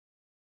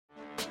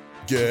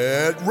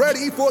Get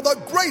ready for the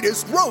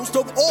greatest roast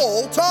of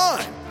all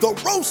time, the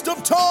Roast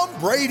of Tom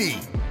Brady,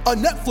 a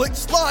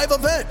Netflix live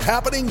event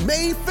happening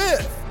May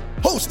 5th.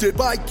 Hosted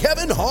by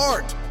Kevin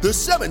Hart, the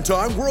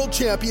 7-time world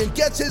champion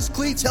gets his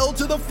cleats held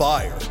to the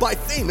fire by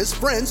famous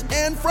friends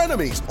and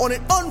frenemies on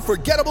an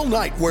unforgettable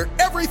night where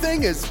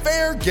everything is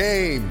fair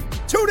game.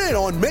 Tune in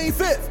on May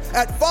 5th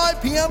at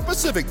 5 p.m.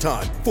 Pacific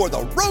time for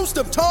the Roast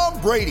of Tom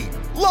Brady,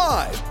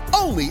 live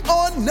only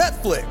on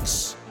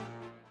Netflix.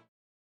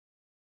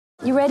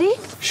 You ready?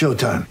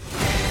 Showtime.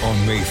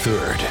 On May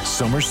 3rd,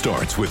 summer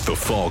starts with The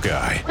Fall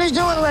Guy. Let's do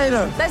it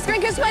later. Let's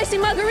drink a spicy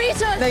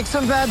margarita. Make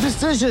some bad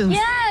decisions.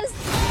 Yes!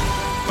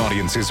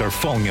 Audiences are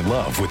falling in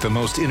love with the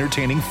most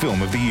entertaining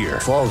film of the year.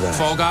 Fall Guy.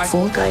 Fall Guy?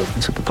 Fall guy.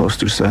 That's what the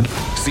poster said.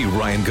 See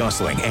Ryan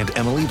Gosling and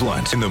Emily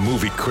Blunt in the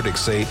movie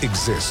critics say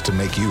exists to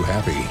make you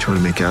happy. Trying to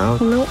make it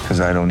out? Nope. Because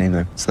I don't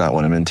either. It's not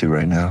what I'm into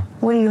right now.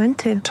 What are you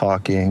into?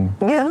 Talking.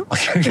 Yeah.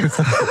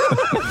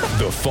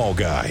 The Fall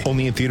Guy.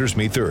 Only in theaters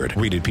May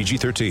 3rd. Rated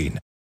PG-13.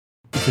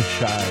 It's a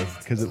shy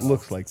because it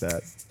looks like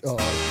that.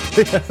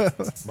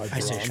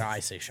 I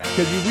say shy.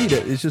 Because you read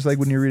it. It's just like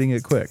when you're reading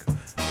it quick.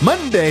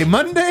 Monday.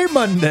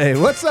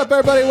 What's up,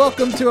 everybody?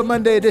 Welcome to a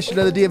Monday edition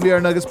of the DNVR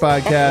Nuggets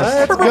podcast.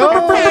 Let's go.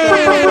 Oh, my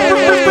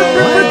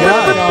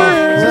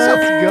God. Is this a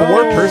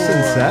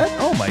four-person set?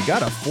 Oh, my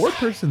God. A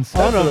four-person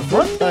set for the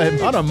first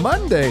time on a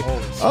Monday.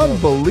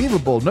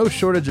 Unbelievable. No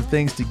shortage of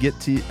things to get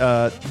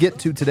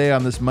to today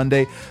on this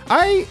Monday.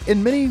 I,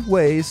 in many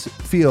ways,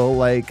 feel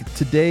like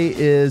today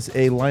is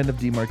a line of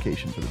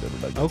demarcation for the Denver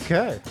Nuggets.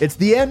 Okay. It's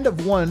the end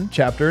of one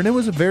chapter, and it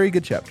was a very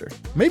good chapter.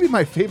 Maybe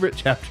my favorite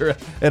chapter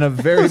in a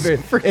very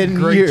in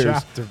great years.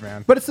 chapter,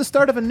 man. But it's the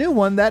start of a new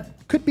one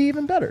that could be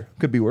even better.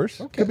 Could be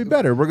worse. Could be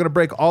better. We're going to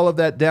break all of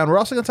that down. We're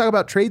also going to talk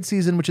about trade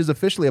season, which is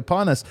officially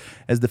upon us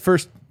as the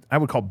first, I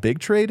would call, big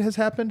trade has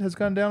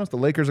gone down as the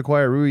Lakers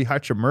acquire Rui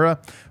Hachimura.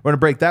 We're going to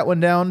break that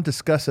one down,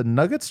 discuss a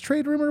Nuggets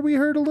trade rumor we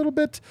heard a little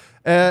bit,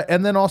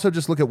 and then also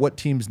just look at what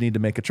teams need to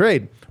make a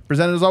trade.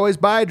 Presented as always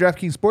by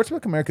DraftKings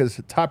Sportsbook, America's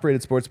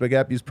top-rated sportsbook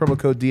app. Use promo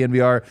code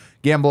DNVR.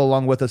 Gamble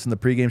along with us in the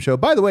pregame show.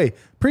 By the way,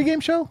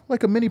 pregame show,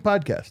 like a mini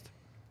podcast.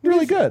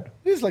 Really good.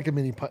 It is like a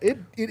mini It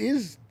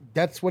is.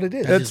 That's what it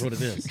is. That is what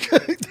it is.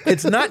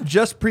 It's not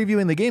just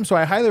previewing the game, so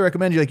I highly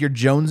recommend you. Like, you're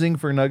jonesing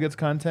for Nuggets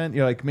content.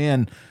 You're like,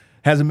 man,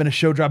 hasn't been a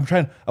show drop.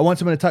 I want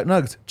someone to talk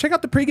Nuggets. Check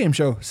out the pregame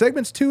show.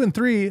 Segments 2 and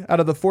 3 out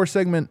of the 4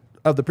 segment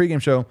of the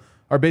pregame show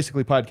are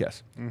basically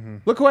podcasts. Mm-hmm.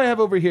 Look who I have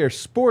over here,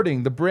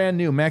 sporting the brand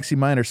new Maxi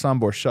Minor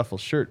Sombor Shuffle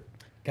shirt.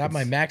 Got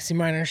my Maxi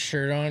Minor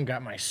shirt on.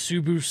 Got my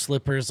Subaru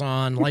slippers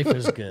on. Life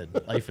is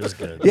good. Life is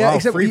good. Yeah, Wow,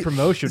 except free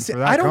promotion for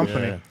that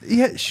company.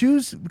 Yeah,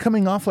 shoes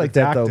coming off like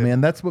that though, man.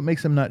 That's what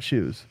makes them not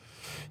shoes.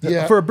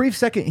 Yeah. For a brief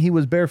second, he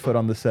was barefoot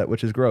on the set,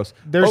 which is gross.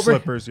 They're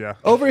slippers, yeah.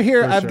 Over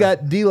here, For I've sure.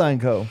 got D-Line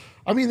Co.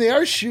 I mean, they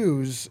are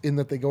shoes in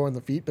that they go on the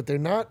feet, but they're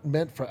not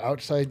meant for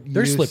outside use.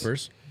 They're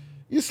slippers.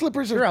 Your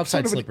slippers are They're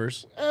outside sort of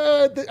slippers.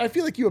 I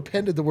feel like you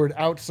appended the word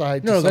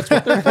outside. No, that's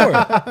what they're for.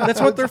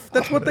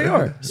 That's what they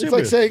are. It's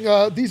like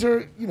saying these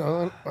are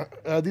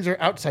these are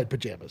outside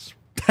pajamas.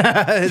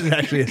 It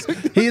actually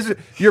is.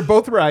 You're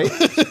both right.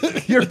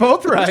 You're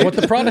both right. That's what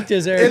the product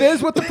is, Eric. It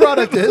is what the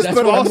product is, That's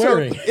but what I'm also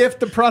wearing. if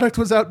the product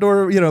was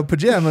outdoor,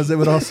 pajamas, it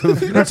would also.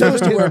 You're not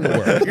supposed to wear them to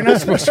work. You're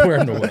not supposed to wear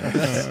them to work.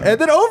 And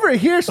then over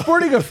here,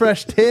 sporting a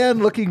fresh tan,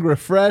 looking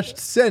refreshed,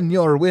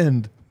 Senor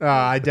Wind.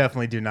 I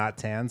definitely do not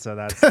tan, so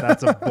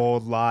that's a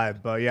bold lie.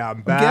 But yeah,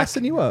 I'm back.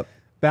 Gassing you up.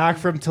 Back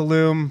from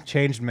Tulum,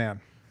 changed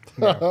man.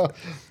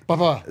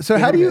 Papa. So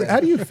how do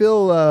you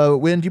feel,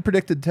 Wind? You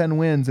predicted 10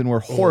 wins and were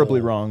horribly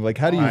wrong. Like,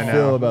 how do you I know.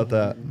 feel about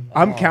that?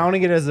 I'm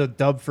counting it as a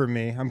dub for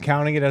me. I'm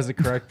counting it as a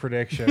correct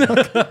prediction.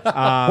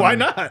 Why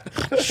not?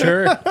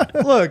 Sure.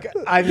 Look,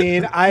 I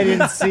mean, I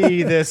didn't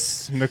see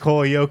this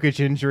Nikola Jokic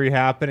injury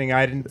happening.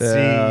 I didn't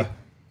see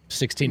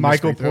 16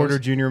 Michael missed free Porter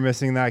throws. Jr.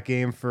 missing that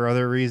game for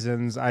other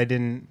reasons. I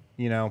didn't,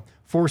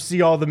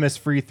 foresee all the missed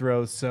free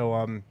throws. So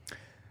I'm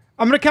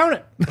going to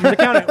count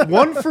it.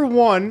 1 for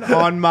 1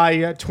 on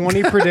my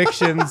 20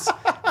 predictions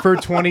for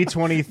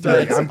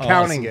 2023. I'm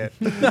counting it.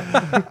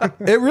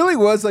 It really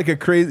was like a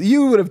crazy.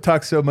 You would have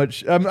talked so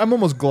much. I'm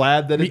almost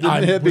glad that it I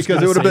didn't hit was because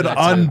gonna it would have say been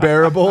that too.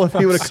 unbearable if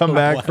he would have come so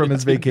back glad from it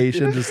his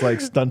vacation just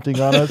like stunting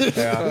on us. It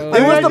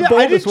I was the did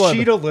boldest one.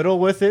 cheat a little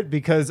with it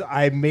because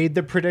I made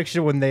the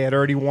prediction when they had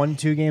already won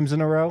 2 games in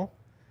a row.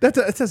 It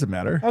doesn't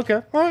matter.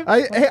 Okay. All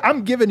right.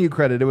 I'm giving you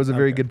credit. It was a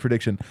very good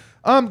prediction.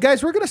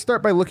 Guys, we're going to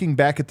start by looking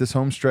back at this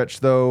home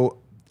stretch, though.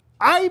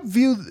 I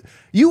view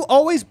you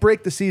always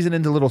break the season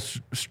into little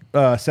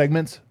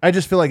segments. I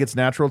just feel like it's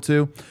natural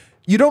to.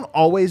 You don't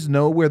always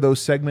know where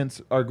those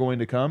segments are going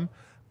to come.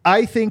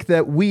 I think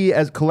that we,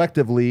 as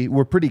collectively,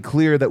 were pretty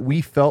clear that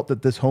we felt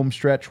that this home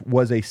stretch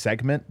was a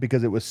segment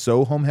because it was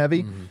so home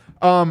heavy.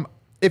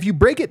 If you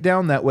break it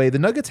down that way, the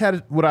Nuggets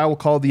had what I will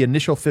call the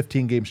initial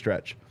 15-game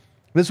stretch.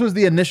 This was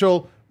the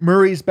initial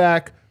Murray's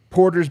back,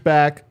 Porter's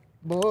back,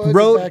 Boys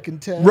are back in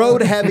town.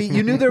 road heavy.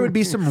 You knew there would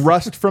be some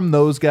rust from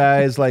those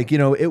guys. Like,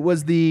 it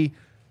was the,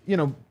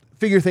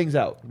 figure things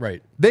out.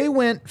 Right. They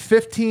went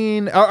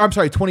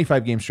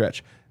 25 game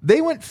stretch.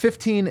 They went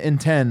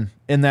 15-10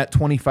 in that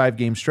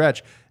 25-game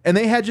stretch, and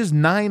they had just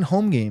 9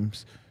 home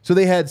games. So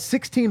they had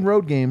 16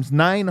 road games,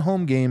 9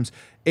 home games,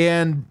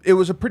 and it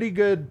was a pretty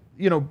good,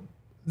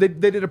 they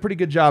did a pretty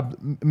good job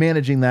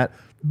managing that.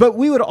 But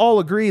we would all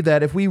agree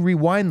that if we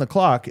rewind the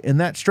clock in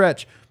that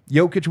stretch,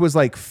 Jokic was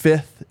like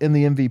 5th in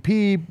the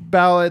MVP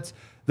ballots.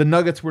 The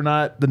Nuggets were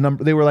not the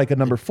number; they were like a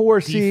number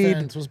 4 seed.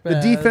 Defense was The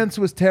bad. defense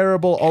was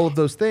terrible. All of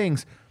those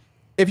things.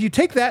 If you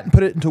take that and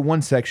put it into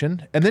one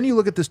section, and then you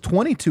look at this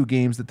 22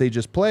 games that they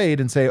just played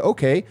and say,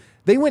 okay,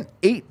 they went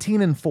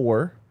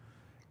 18-4,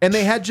 and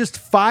they had just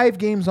 5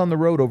 games on the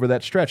road over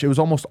that stretch. It was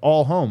almost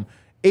all home.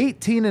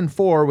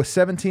 18-4 with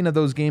 17 of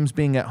those games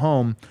being at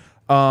home.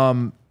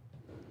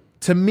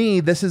 To me,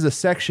 this is a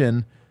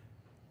section,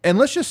 and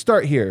let's just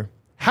start here.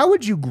 How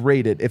would you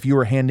grade it if you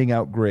were handing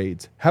out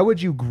grades? How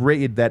would you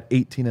grade that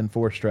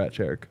 18-4 stretch,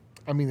 Eric?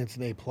 I mean, it's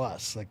an A+.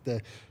 Like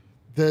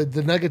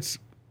the Nuggets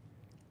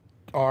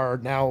are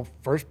now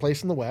first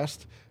place in the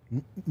West.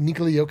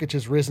 Nikola Jokic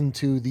has risen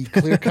to the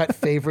clear-cut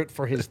favorite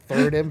for his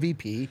 3rd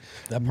MVP.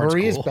 That part's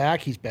Murray is cool.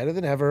 back. He's better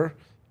than ever.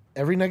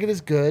 Every Nugget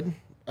is good.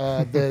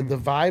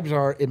 The vibes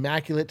are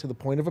immaculate to the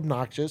point of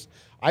obnoxious.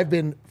 I've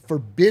been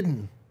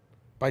forbidden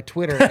by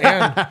Twitter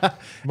and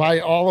by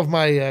all of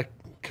my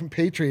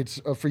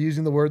compatriots for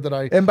using the word that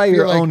I And by feel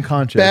your like own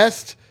conscience.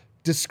 best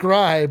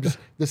describes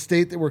the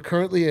state that we're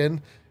currently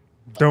in.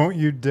 Don't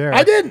you dare.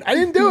 I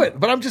didn't do it,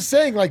 but I'm just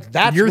saying, like,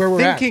 that's You're where we're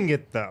thinking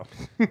it, though.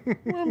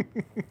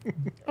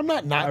 I'm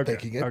not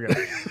thinking it.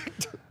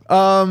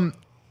 Okay.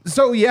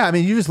 So, yeah, I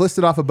mean, you just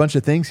listed off a bunch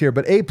of things here,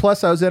 but A+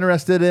 I was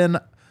interested in.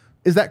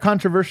 Is that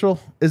controversial?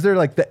 Is there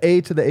like the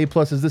A to the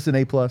A+? Is this an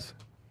A+?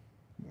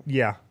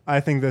 Yeah, I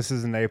think this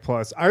is an A+.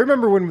 I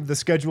remember when the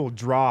schedule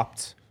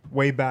dropped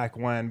way back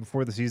when,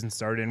 before the season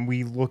started, and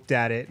we looked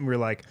at it and we were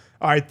like,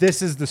 all right,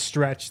 this is the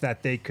stretch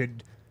that they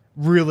could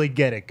really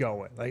get it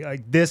going.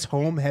 Like this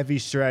home heavy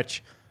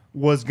stretch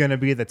was going to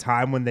be the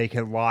time when they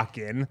can lock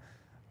in,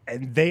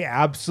 and they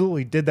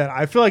absolutely did that.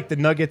 I feel like the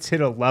Nuggets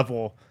hit a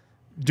level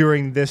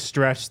during this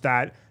stretch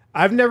that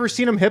I've never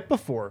seen them hit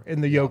before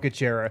in the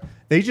Jokic era.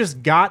 They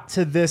just got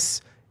to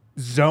this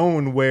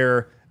zone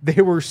where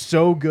they were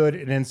so good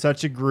and in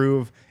such a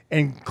groove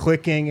and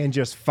clicking and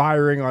just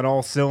firing on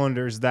all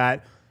cylinders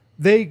that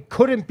they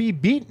couldn't be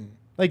beaten.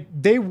 Like,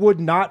 they would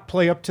not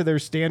play up to their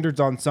standards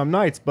on some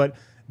nights, but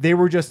they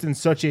were just in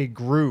such a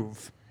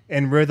groove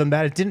and rhythm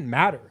that it didn't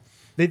matter.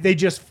 They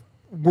just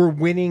were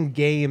winning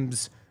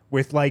games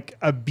with like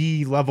a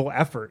B level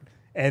effort.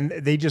 And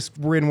they just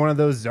were in one of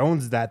those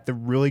zones that the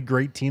really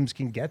great teams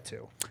can get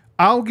to.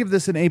 I'll give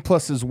this an A+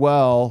 as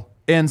well.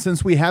 And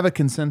since we have a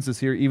consensus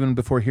here, even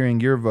before hearing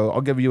your vote,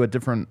 I'll give you a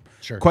different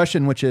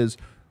question, which is,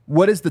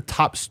 what is the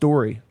top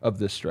story of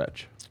this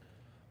stretch?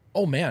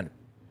 Oh, man.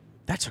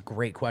 That's a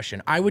great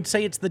question. I would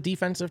say it's the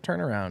defensive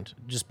turnaround,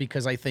 just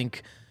because I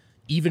think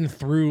even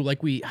through,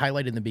 like we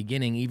highlighted in the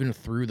beginning, even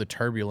through the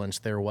turbulence,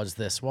 there was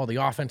this, well, the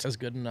offense is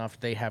good enough.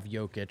 They have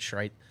Jokic,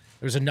 right?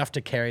 There's enough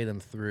to carry them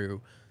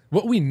through.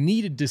 What we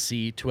needed to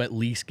see to at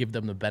least give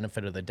them the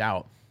benefit of the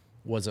doubt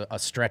was a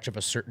stretch of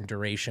a certain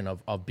duration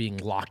of being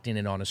locked in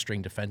and on a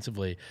string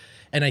defensively.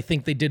 And I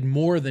think they did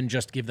more than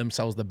just give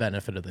themselves the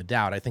benefit of the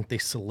doubt. I think they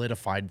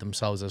solidified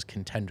themselves as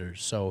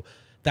contenders. So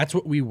that's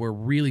what we were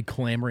really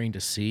clamoring to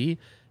see.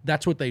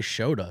 That's what they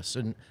showed us.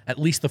 And at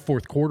least the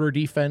fourth quarter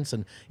defense,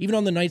 and even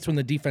on the nights when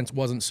the defense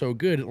wasn't so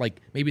good,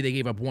 like maybe they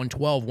gave up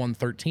 112,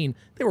 113,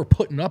 they were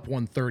putting up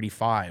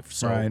 135.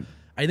 So Right.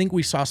 I think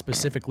we saw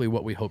specifically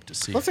what we hoped to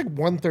see. That's like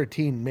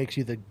 113 makes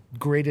you the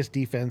greatest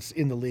defense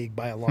in the league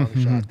by a long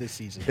shot this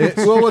season.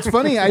 Well, what's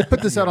funny, I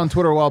put this out on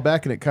Twitter a while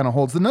back, and it kind of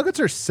holds. The Nuggets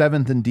are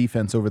 7th in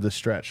defense over this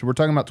stretch. We're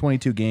talking about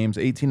 22 games,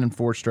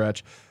 18-4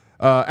 stretch.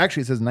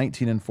 Actually, it says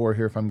 19-4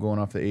 here if I'm going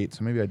off the 8,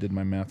 so maybe I did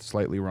my math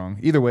slightly wrong.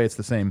 Either way, it's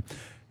the same.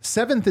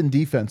 7th in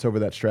defense over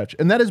that stretch.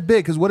 And that is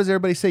big, because what does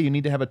everybody say? You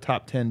need to have a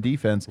top 10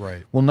 defense.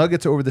 Right. Well,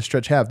 Nuggets over the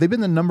stretch have. They've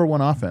been the number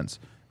 1 offense.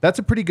 That's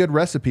a pretty good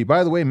recipe.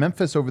 By the way,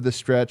 Memphis over this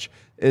stretch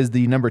is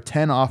the number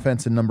 10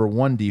 offense and number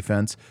 1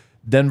 defense.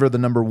 Denver, the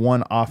number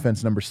 1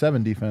 offense, number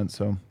 7 defense.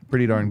 So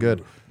pretty darn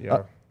good.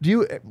 Yeah.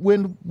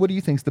 What do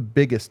you think is the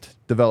biggest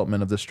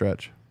development of this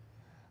stretch?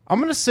 I'm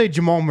going to say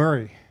Jamal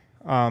Murray.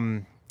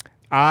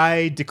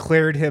 I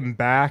declared him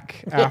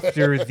back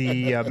after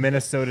the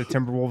Minnesota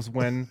Timberwolves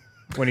win,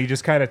 when he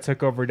just kind of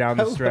took over down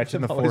the stretch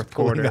in the fourth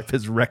quarter. Up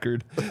his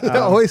record.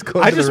 Always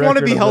I just want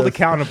to be held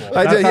accountable.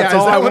 That's is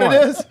all that I what want.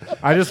 it is?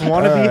 I just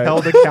want to be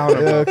held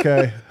accountable.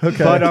 Okay.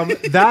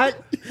 But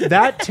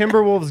that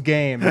Timberwolves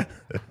game,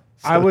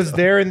 I was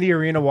there in the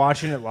arena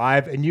watching it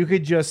live, and you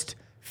could just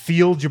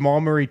feel Jamal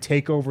Murray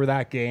take over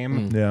that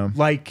game. Yeah.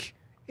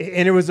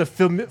 And it was a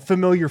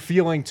familiar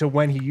feeling to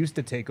when he used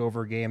to take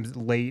over games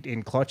late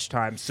in clutch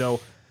time.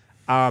 So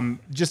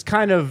just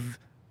kind of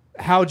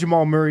how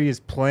Jamal Murray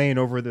is playing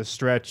over this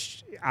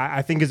stretch,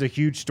 I think is a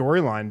huge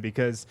storyline,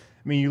 because,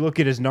 I mean, you look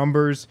at his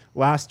numbers,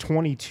 last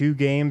 22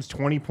 games,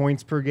 20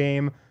 points per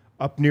game,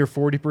 up near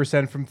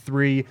 40% from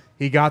 3.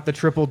 He got the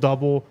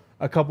triple-double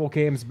a couple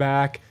games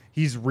back.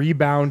 He's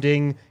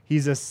rebounding.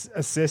 He's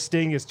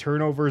assisting. His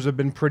turnovers have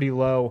been pretty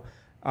low.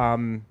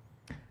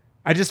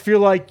 I just feel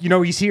like,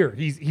 he's here.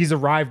 He's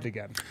arrived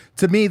again.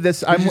 To me,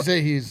 this Would you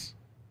say he's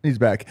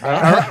back.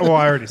 I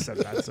already said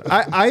that. So.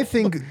 I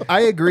think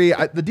I agree.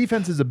 The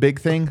defense is a big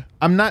thing.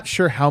 I'm not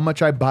sure how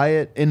much I buy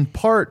it. In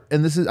part,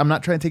 and I'm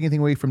not trying to take anything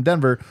away from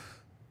Denver.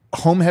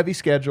 Home heavy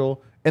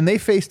schedule. And they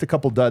faced a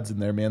couple duds in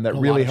there, man, that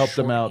really helped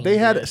them out. They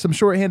had some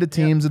shorthanded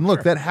teams, and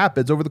look, that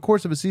happens. Over the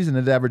course of a season,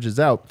 it averages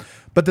out.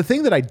 But the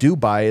thing that I do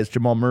buy is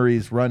Jamal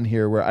Murray's run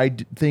here, where I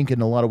think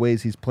in a lot of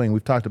ways he's playing.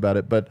 We've talked about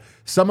it, but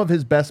some of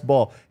his best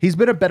ball, he's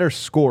been a better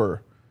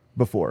scorer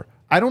before.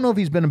 I don't know if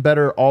he's been a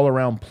better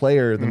all-around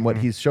player than what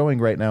he's showing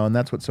right now, and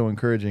that's what's so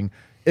encouraging.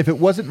 If it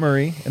wasn't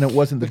Murray and it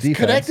wasn't the defense.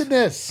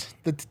 Connectedness.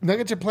 The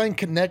Nuggets are playing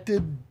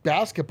connected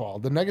basketball.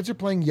 The Nuggets are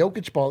playing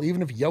Jokic ball,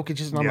 even if Jokic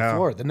isn't on the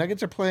floor. The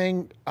Nuggets are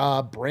playing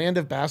a brand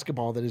of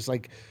basketball that is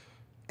like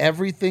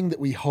everything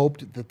that we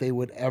hoped that they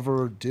would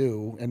ever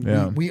do.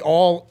 And we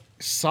all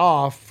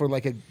saw for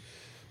like a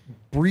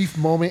brief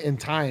moment in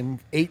time,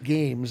 8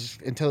 games,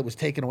 until it was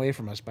taken away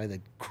from us by the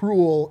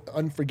cruel,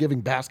 unforgiving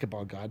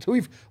basketball gods, who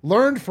we've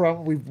learned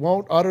from. We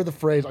won't utter the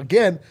phrase.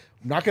 Again,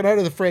 I'm not going to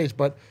utter the phrase,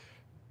 but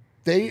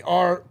they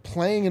are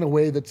playing in a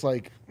way that's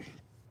like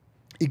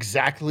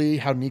exactly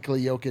how Nikola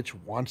Jokic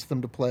wants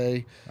them to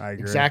play. I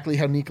agree. Exactly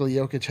how Nikola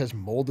Jokic has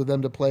molded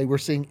them to play. We're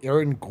seeing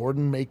Aaron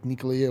Gordon make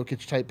Nikola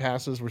Jokic type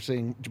passes. We're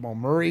seeing Jamal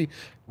Murray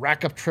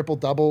rack up triple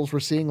doubles. We're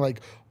seeing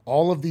like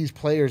all of these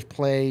players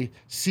play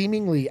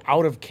seemingly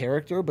out of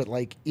character, but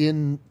like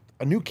in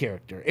a new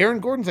character. Aaron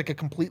Gordon's like a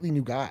completely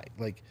new guy.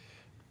 Like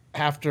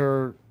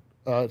after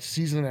a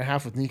season and a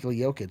half with Nikola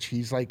Jokic,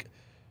 he's like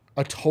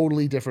a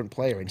totally different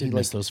player. And Did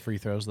miss those free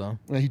throws though.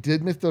 He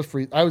did miss those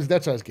free. That's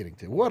what I was getting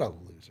to. What a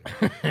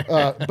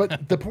loser.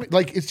 But the point,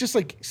 like, it's just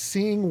like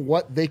seeing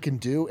what they can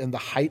do and the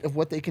height of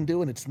what they can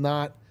do. And it's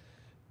not,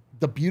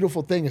 the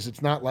beautiful thing is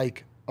it's not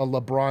like a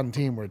LeBron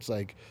team where it's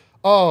like,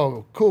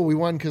 oh, cool, we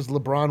won because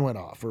LeBron went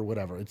off or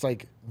whatever. It's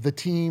like the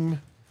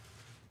team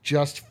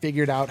just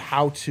figured out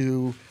how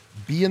to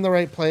be in the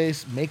right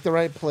place, make the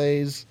right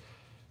plays,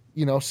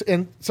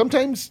 and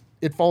sometimes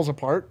it falls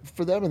apart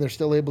for them and they're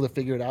still able to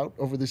figure it out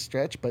over this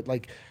stretch. But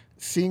like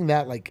seeing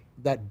that, like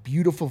that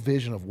beautiful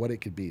vision of what it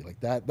could be, like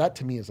that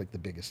to me is like the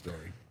biggest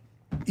story.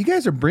 You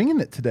guys are bringing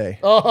it today.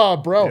 Oh,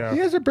 bro. Yeah.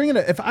 You guys are bringing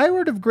it. If I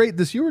were to grade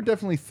this, you were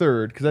definitely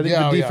third because I think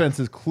the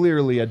defense is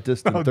clearly a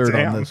distant third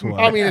damn. on this one.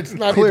 I mean, it's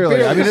not Clearly.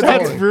 It's I mean, barely a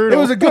it's story. brutal.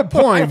 It was a good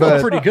point,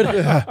 but Pretty good.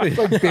 It's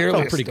like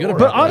barely pretty a good story. about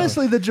But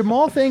honestly, the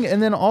Jamal thing,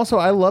 and then also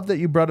I love that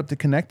you brought up the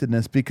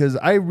connectedness because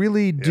I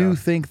really do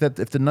think that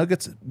if the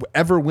Nuggets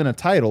ever win a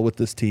title with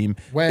this team,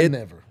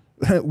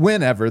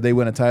 whenever they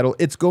win a title,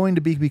 it's going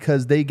to be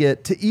because they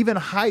get to even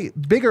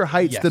bigger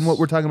heights than what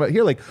we're talking about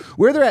here. Like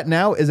where they're at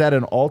now is at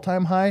an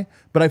all-time high,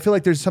 but I feel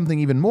like there's something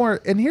even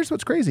more. And here's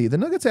what's crazy. The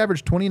Nuggets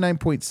averaged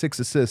 29.6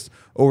 assists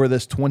over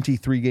this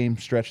 23-game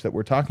stretch that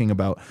we're talking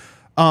about.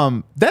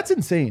 That's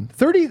insane.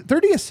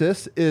 30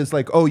 assists is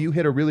like, oh, you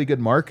hit a really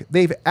good mark.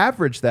 They've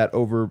averaged that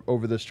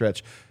over the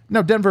stretch.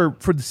 Now, Denver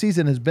for the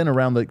season has been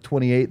around like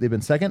 28. They've been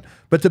second.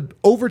 But to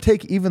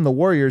overtake even the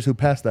Warriors, who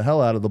passed the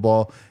hell out of the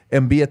ball,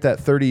 and be at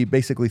that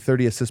basically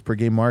 30 assists per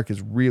game mark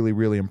is really,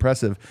 really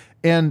impressive.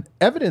 And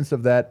evidence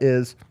of that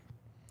is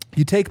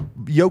you take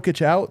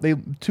Jokic out.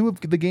 2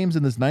 of the games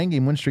in this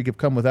 9-game win streak have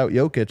come without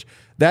Jokic.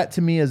 That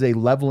to me is a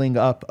leveling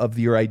up of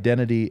your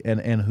identity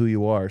and who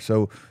you are.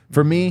 So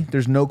for me,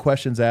 there's no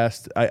questions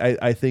asked.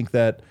 I think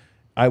that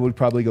I would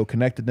probably go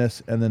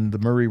connectedness and then the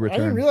Murray I return.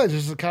 didn't realize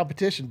this was a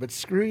competition, but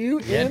screw you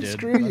and dude.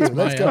 screw you. That's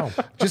Let's my go.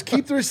 Just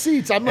keep the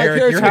receipts. I'm like, Eric,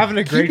 Harrison, you're having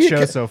a keep great me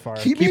show so far.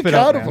 Keep me Keep it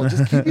up, accountable. man.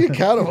 Just keep me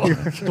accountable.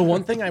 The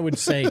one thing I would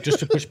say, just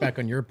to push back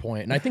on your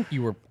point, and I think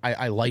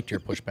I liked your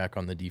pushback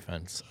on the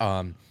defense,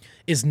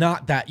 is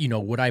not that,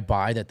 would I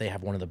buy that they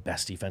have one of the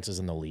best defenses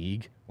in the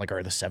league? Like,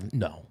 are the 7th?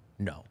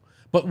 No.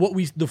 But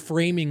the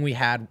framing we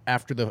had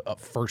after the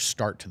first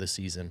start to the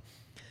season,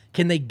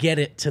 can they get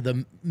it to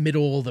the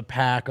middle of the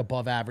pack,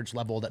 above average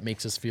level that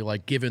makes us feel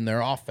like, given their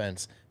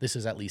offense, this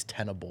is at least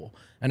tenable?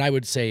 And I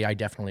would say I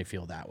definitely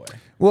feel that way.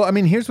 Well, I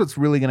mean, here's what's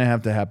really going to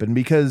have to happen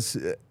because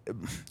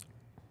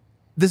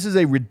this is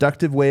a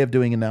reductive way of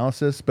doing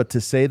analysis, but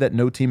to say that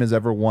no team has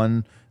ever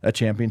won a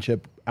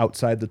championship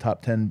outside the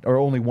top 10, or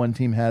only one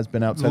team has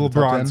been outside the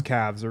top 10. LeBron's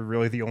Cavs are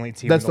really the only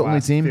team That's in the the only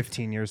last team?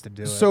 15 years to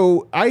do it.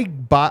 So I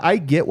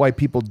get why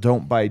people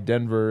don't buy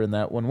Denver in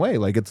that one way.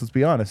 Like, let's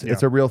be honest,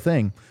 it's a real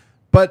thing.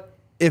 But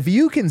if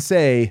you can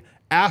say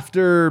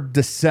after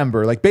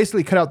December, like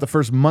basically cut out the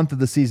first month of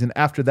the season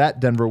after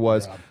that Denver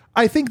was,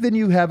 I think then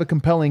you have a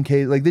compelling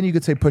case. Like then you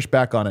could say push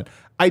back on it.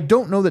 I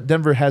don't know that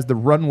Denver has the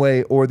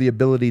runway or the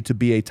ability to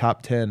be a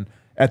top 10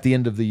 at the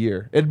end of the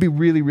year. It'd be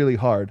really, really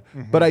hard.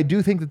 But I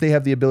do think that they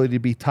have the ability to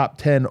be top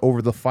 10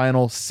 over the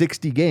final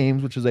 60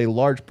 games, which is a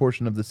large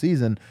portion of the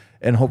season.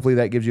 And hopefully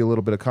that gives you a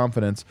little bit of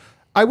confidence.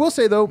 I will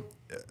say though,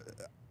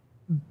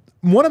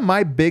 one of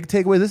my big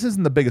takeaways, this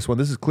isn't the biggest one,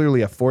 this is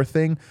clearly a 4th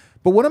thing,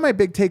 but one of my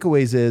big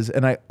takeaways is,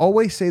 and I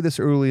always say this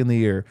early in the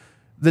year,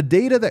 the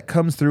data that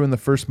comes through in the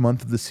first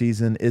month of the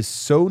season is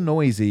so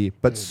noisy,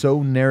 but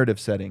so narrative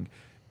setting.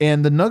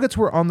 And the Nuggets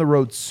were on the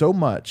road so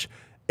much,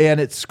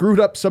 and it screwed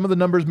up some of the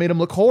numbers, made them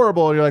look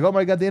horrible. And you're like, oh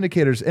my God, the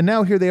indicators. And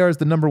now here they are as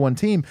the number one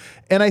team.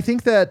 And I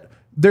think that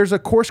there's a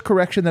course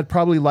correction that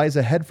probably lies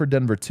ahead for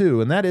Denver too.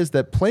 And that is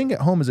that playing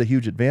at home is a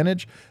huge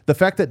advantage. The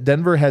fact that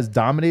Denver has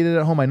dominated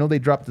at home, I know they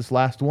dropped this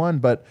last one,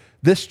 but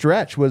this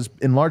stretch was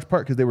in large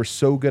part because they were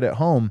so good at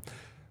home.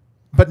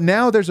 But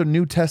now there's a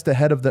new test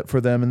ahead of that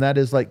for them, and that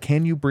is like,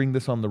 can you bring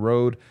this on the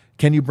road?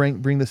 Can you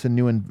bring this in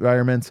new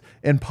environments?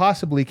 And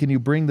possibly, can you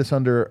bring this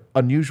under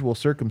unusual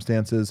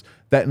circumstances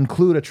that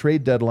include a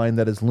trade deadline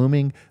that is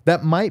looming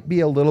that might be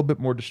a little bit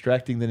more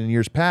distracting than in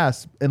years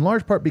past, in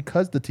large part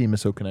because the team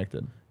is so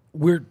connected?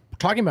 We're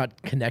talking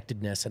about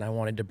connectedness, and I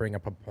wanted to bring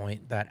up a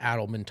point that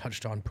Adelman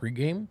touched on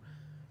pregame.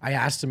 I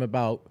asked him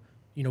about,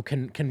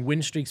 can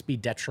win streaks be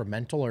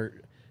detrimental, or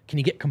can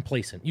you get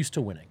complacent, used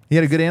to winning? He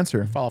had a good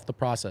answer. Fall off the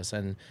process.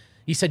 And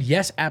he said,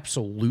 yes,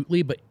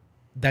 absolutely, but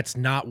that's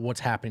not what's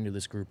happening to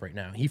this group right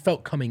now. He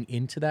felt coming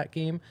into that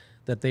game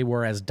that they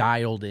were as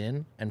dialed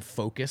in and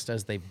focused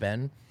as they've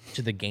been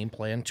to the game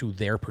plan, to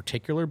their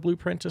particular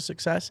blueprint to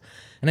success.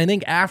 And I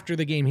think after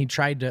the game, he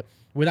tried to,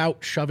 without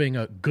shoving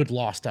a good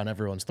loss down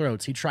everyone's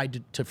throats, he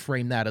tried to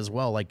frame that as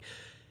well. Like,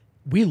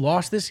 we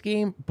lost this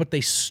game, but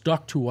they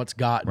stuck to what's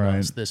gotten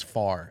us this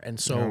far. And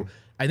so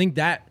I think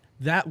that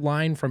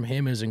line from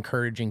him is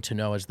encouraging to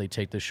know as they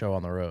take this show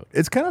on the road.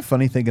 It's kind of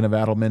funny thinking of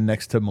Adelman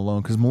next to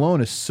Malone, because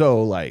Malone is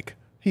so like,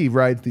 he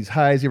rides these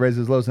highs, he rides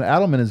his lows, and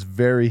Adelman is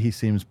he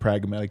seems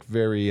pragmatic,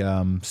 very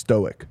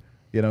stoic.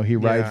 He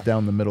rides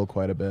down the middle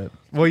quite a bit.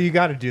 Well, you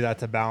got to do that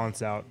to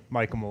balance out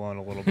Michael Malone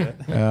a little bit.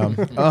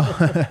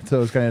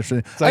 So it's kind of interesting.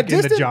 It's like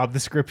in the job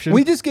description.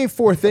 We just gave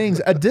 4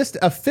 things,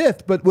 a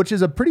fifth, but which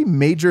is a pretty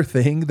major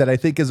thing that I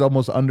think is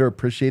almost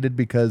underappreciated,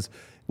 because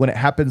when it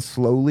happens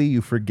slowly,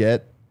 you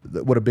forget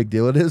what a big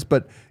deal it is.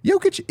 But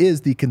Jokic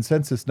is the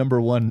consensus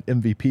 #1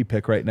 MVP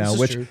pick right now,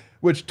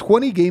 which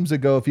 20 games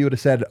ago, if you would have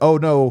said, oh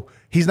no,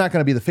 he's not going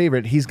to be the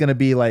favorite, he's going to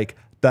be like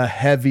the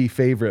heavy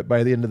favorite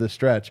by the end of the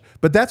stretch.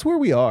 But that's where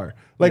we are.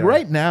 Like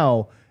right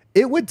now,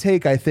 it would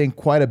take, I think,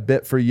 quite a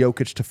bit for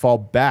Jokic to fall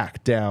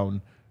back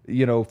down,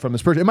 from the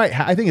Spurs. It might.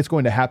 I think it's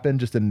going to happen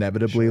just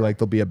inevitably. Like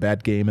there'll be a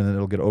bad game and then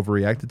it'll get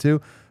overreacted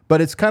to.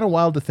 But it's kind of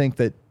wild to think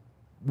that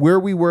where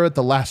we were at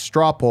the last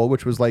straw poll,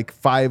 which was like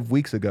 5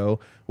 weeks ago,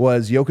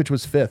 was Jokic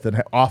was 5th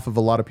and off of a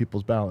lot of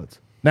people's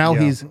ballots. Now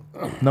he's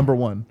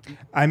 #1.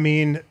 I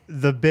mean,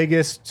 the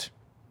biggest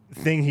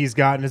thing he's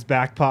got in his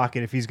back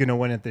pocket if he's going to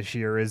win it this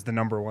year is the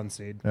 #1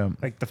 seed. Yeah.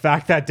 Like the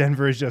fact that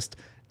Denver is just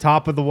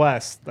top of the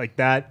West, like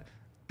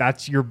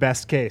that's your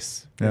best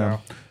case. You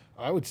know?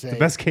 I would say the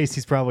best case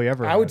he's probably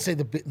ever had. I would say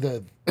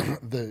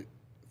the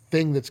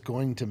thing that's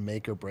going to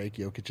make or break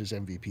Jokic's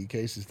MVP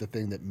case is the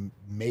thing that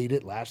made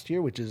it last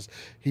year, which is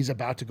he's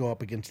about to go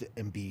up against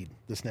Embiid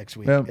this next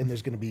week, and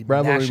there's going to be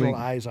national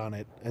eyes on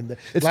it. And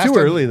it's too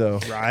early though.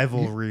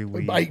 Rivalry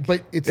week,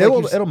 but it's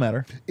it'll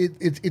matter.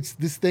 It's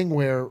this thing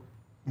where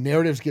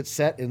narratives get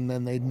set and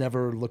then they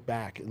never look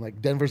back. And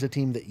like Denver's a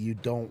team that you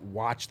don't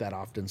watch that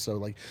often, so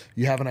like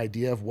you have an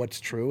idea of what's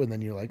true, and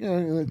then you're like,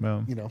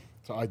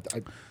 So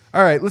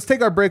All right, let's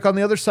take our break. On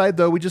the other side,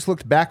 though, we just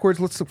looked backwards.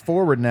 Let's look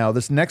forward now.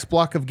 This next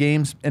block of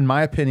games, in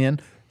my opinion,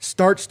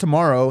 starts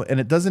tomorrow, and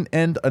it doesn't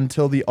end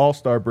until the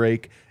All-Star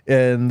break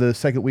in the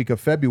second week of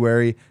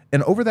February.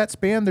 And over that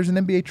span, there's an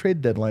NBA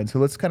trade deadline. So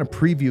let's kind of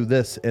preview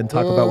this and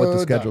talk about what the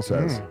schedule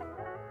says.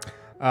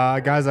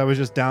 Guys, I was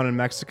just down in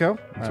Mexico.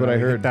 That's what I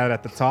heard. Hit that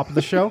at the top of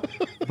the show.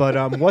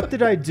 But what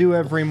did I do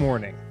every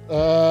morning?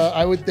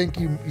 I would think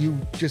you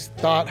just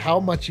thought how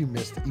much you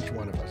missed each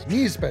one of us.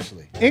 Me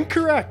especially.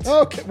 Incorrect.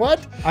 Okay,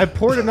 what? I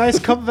poured a nice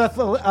cup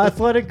of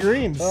Athletic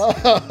Greens.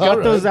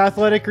 Got those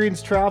Athletic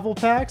Greens travel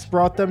packs,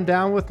 brought them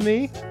down with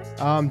me.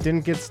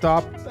 Didn't get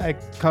stopped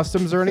at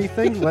customs or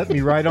anything. Let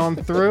me right on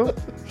through.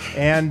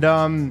 And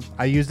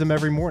I used them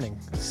every morning.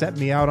 Set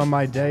me out on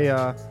my day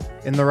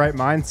in the right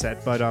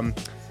mindset. But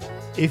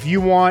if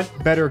you want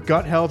better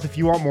gut health, if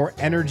you want more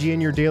energy in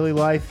your daily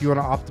life, if you want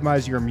to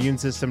optimize your immune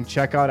system,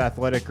 check out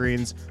Athletic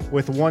Greens.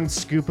 With 1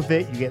 scoop of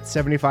it, you get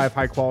 75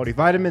 high-quality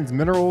vitamins,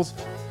 minerals,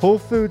 whole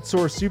food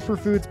source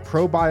superfoods,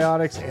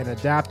 probiotics, and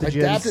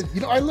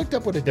adaptogens. I looked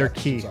up what adaptogens They're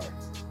key. are.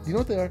 You know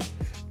what they are?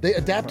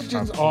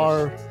 Adaptogens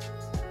are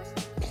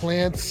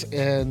plants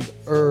and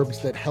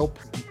herbs that help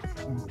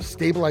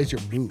stabilize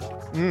your mood.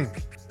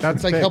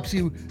 That's like helps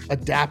you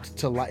adapt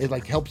to life. It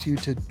like helps you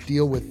to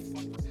deal with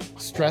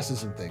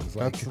stresses and things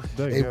like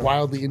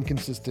wildly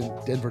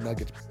inconsistent Denver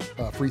Nuggets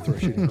free throw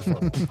shooting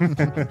performance.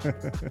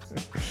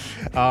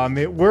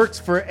 It works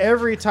for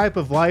every type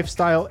of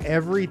lifestyle,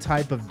 every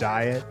type of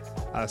diet.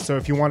 So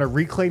if you want to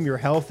reclaim your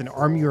health and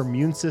arm your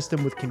immune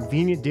system with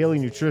convenient daily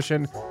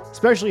nutrition,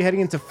 especially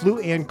heading into flu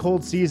and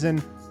cold season,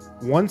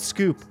 1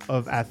 scoop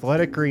of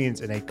Athletic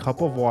Greens in a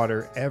cup of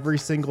water every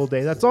single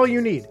day. That's all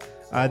you need.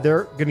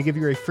 They're going to give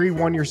you a free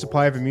 1-year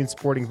supply of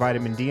immune-supporting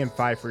vitamin D and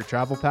 5 free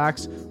travel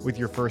packs with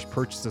your first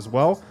purchase as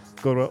well.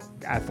 Go to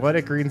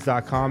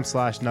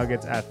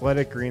athleticgreens.com/nuggets,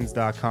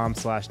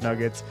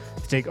 athleticgreens.com/nuggets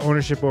to take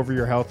ownership over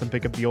your health and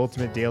pick up the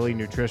ultimate daily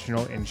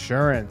nutritional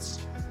insurance.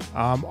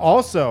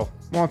 Also,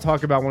 I want to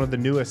talk about one of the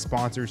newest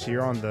sponsors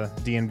here on the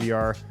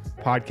DNVR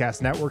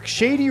podcast network,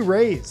 Shady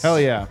Rays. Hell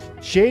yeah.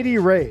 Shady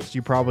Rays,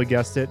 you probably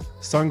guessed it,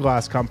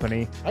 sunglass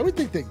company. I would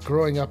think that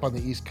growing up on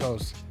the East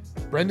Coast,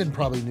 Brendan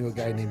probably knew a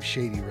guy named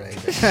Shady Ray.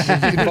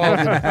 That was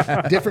involved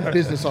in different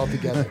business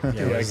altogether.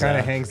 Yeah, it kind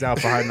of hangs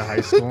out behind the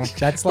high school.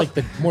 That's like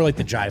more like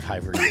the Jive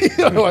Hive.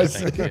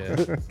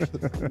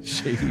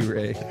 Shady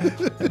Ray.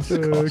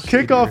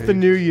 Kick off the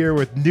new year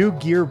with new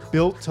gear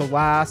built to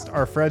last.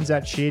 Our friends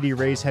at Shady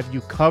Rays have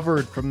you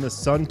covered from the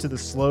sun to the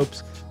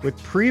slopes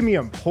with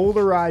premium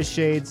polarized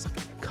shades,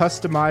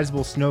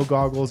 customizable snow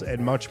goggles,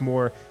 and much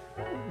more.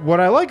 What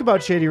I like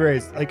about Shady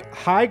Rays, like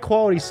high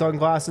quality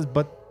sunglasses,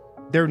 but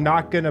they're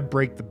not going to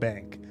break the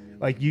bank.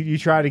 Like you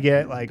try to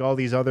get like all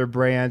these other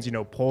brands,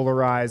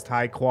 polarized,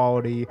 high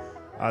quality,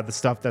 the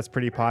stuff that's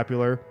pretty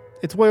popular.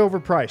 It's way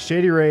overpriced.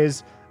 Shady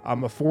Rays,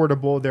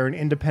 affordable. They're an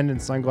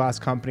independent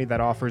sunglass company that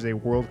offers a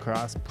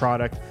world-class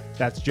product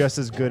that's just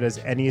as good as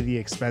any of the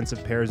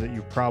expensive pairs that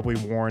you've probably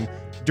worn.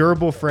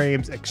 Durable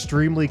frames,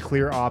 extremely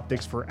clear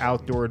optics for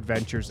outdoor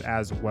adventures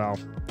as well.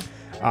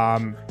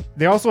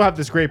 They also have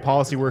this great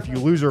policy where if you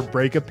lose or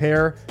break a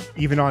pair,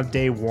 even on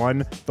day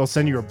one, they'll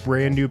send you a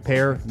brand new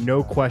pair,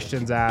 no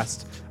questions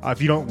asked.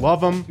 If you don't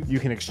love them, you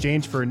can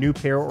exchange for a new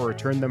pair or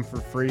return them for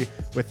free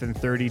within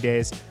 30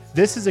 days.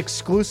 This is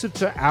exclusive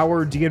to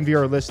our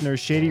DNVR listeners.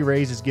 Shady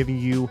Rays is giving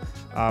you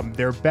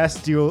their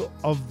best deal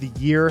of the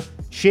year.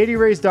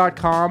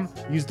 ShadyRays.com.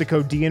 Use the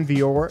code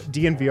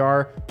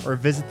DNVR or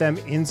visit them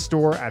in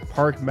store at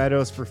Park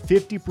Meadows for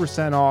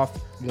 50% off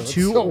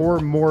two or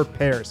more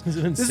pairs.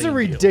 This is a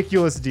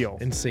ridiculous deal.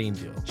 Insane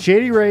deal.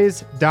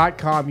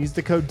 ShadyRays.com. Use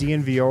the code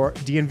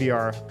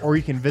DNVR, or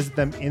you can visit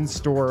them in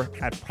store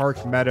at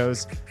Park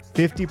Meadows.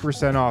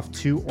 50% off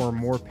two or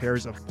more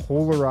pairs of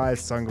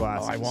polarized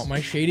sunglasses. Oh, I want my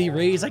Shady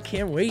Rays. I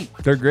can't wait.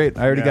 They're great.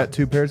 I already got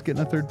 2 pairs,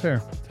 getting a 3rd pair.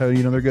 That's how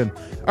you know they're good.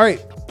 All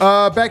right,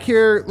 back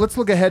here, let's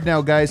look ahead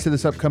now, guys, to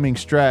this upcoming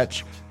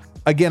stretch.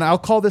 Again, I'll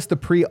call this the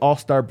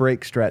pre-All-Star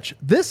break stretch.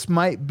 This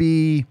might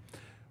be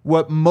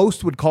what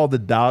most would call the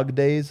dog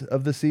days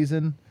of the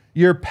season.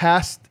 You're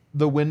past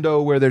the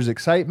window where there's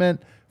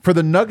excitement. For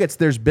the Nuggets,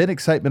 there's been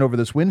excitement over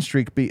this win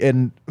streak.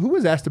 And who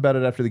was asked about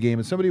it after the game?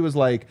 And somebody was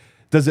like,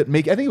 does it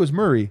make, I think it was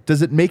Murray,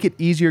 does it make it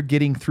easier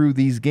getting through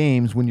these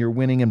games when you're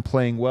winning and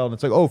playing well? And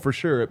it's like, oh, for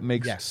sure. It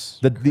makes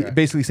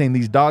basically saying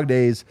these dog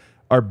days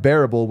are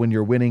bearable when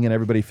you're winning and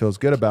everybody feels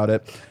good about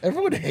it.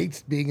 Everyone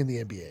hates being in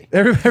the NBA.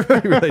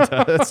 Everybody really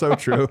does. That's so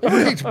true.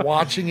 Everyone hates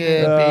watching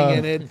it, being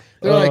in it.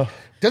 They're like,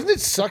 doesn't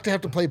it suck to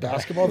have to play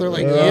basketball? They're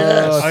like,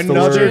 yes.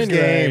 Another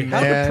game,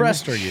 How man.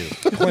 depressed are you?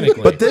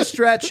 Clinically. But this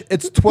stretch,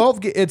 it's 12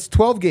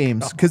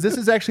 games because this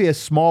is actually a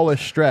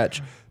smallish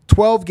stretch.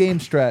 12-game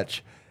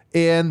stretch.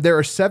 And there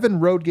are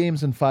 7 road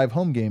games and 5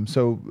 home games,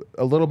 so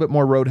a little bit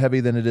more road heavy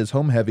than it is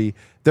home heavy.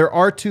 There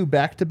are 2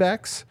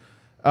 back-to-backs,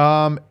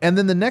 and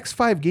then the next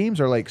 5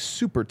 games are like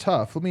super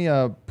tough. Let me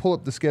pull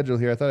up the schedule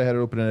here. I thought I had it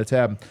open in a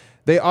tab.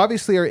 They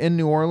obviously are in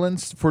New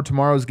Orleans for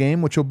tomorrow's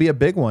game, which will be a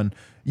big one.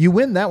 You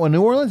win that one.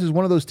 New Orleans is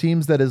one of those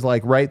teams that is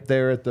like right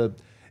there at the...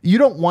 You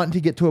don't want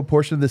to get to a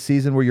portion of the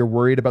season where you're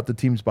worried about the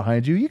teams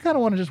behind you. You kind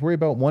of want to just worry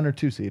about 1 or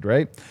 2 seed,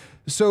 right?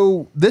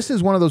 So this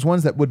is one of those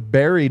ones that would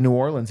bury New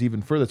Orleans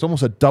even further. It's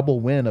almost a double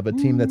win of a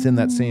team that's in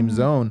that same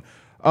zone.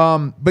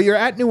 But you're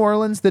at New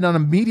Orleans, then on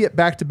immediate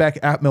back-to-back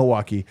at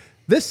Milwaukee.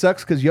 This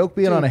sucks because Yoke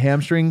being on a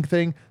hamstring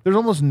thing, there's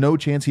almost no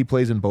chance he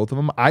plays in both of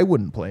them. I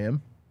wouldn't play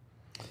him.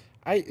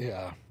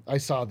 I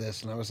saw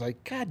this and I was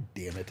like, God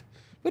damn it.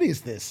 What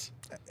is this?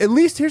 At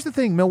least here's the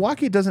thing.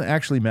 Milwaukee doesn't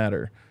actually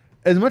matter.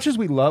 As much as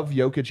we love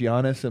Jokic,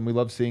 Giannis, and we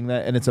love seeing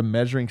that, and it's a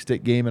measuring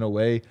stick game in a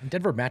way.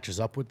 Denver matches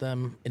up with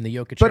them in the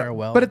Jokic era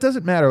well. But it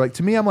doesn't matter. Like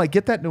to me, I'm like,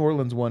 get that New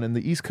Orleans one and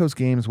the East Coast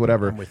games,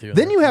 whatever. I'm with you.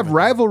 Then you have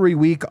rivalry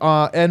week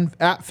and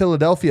at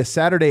Philadelphia,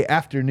 Saturday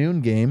afternoon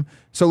game.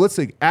 So let's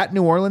see. At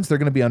New Orleans, they're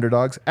going to be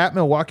underdogs. At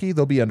Milwaukee,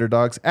 they'll be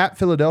underdogs. At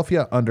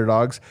Philadelphia,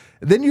 underdogs.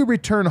 Then you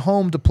return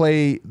home to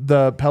play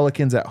the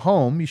Pelicans at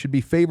home. You should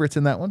be favorites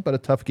in that one, but a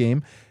tough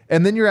game.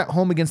 And then you're at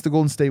home against the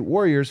Golden State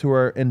Warriors, who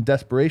are in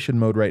desperation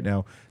mode right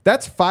now.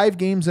 That's 5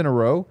 games in a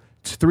row.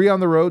 3 on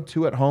the road,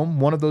 2 at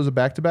home. 1 of those a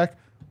back-to-back.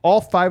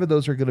 All 5 of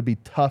those are going to be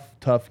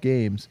tough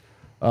games.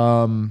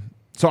 So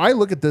I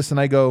look at this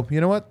and I go,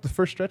 you know what? The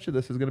first stretch of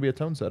this is going to be a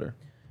tone setter.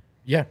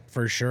 Yeah,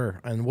 for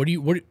sure. And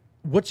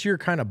what's your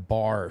kind of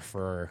bar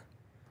for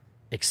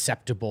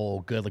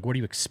acceptable good? Like, what are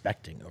you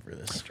expecting over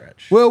this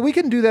stretch? Well, we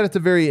can do that at the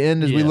very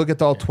end as we look at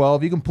the all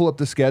 12. You can pull up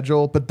the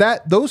schedule. But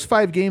those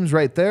 5 games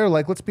right there,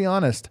 like, let's be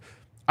honest.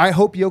 I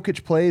hope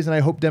Jokic plays, and I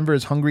hope Denver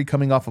is hungry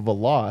coming off of a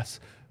loss,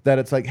 that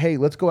it's like, hey,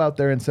 let's go out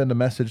there and send a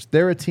message.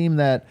 They're a team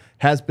that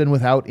has been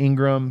without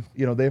Ingram.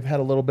 You know, they've had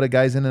a little bit of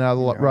guys in and out of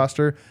the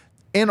roster.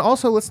 And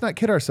also, let's not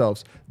kid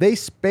ourselves. They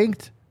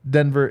spanked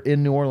Denver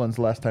in New Orleans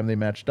last time they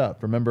matched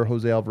up. Remember,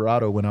 Jose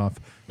Alvarado went off.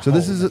 So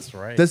this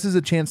is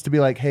a chance to be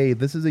like, hey,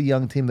 this is a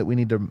young team that we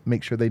need to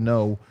make sure they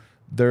know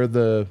They're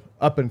the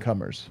up and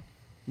comers.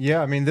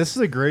 Yeah, I mean, this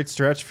is a great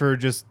stretch for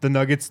just the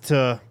Nuggets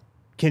to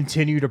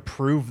continue to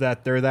prove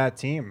that they're that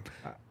team.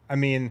 I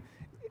mean,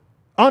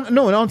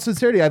 on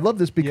sincerity, I love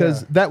this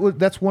because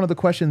that's one of the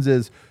questions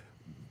is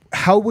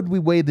how would we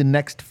weigh the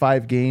next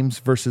 5 games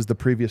versus the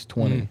previous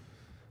 20?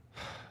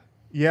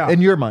 Yeah.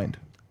 In your mind.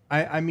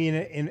 I mean,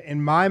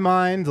 in my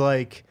mind,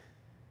 like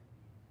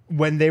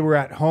when they were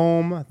at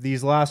home,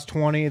 these last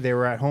 20, they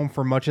were at home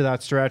for much of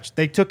that stretch.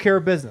 They took care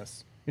of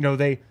business. You know,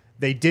 they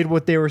did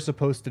what they were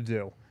supposed to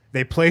do.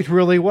 They played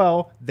really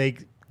well. They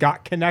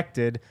got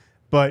connected.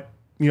 But,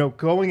 you know,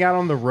 going out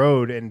on the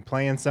road and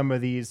playing some of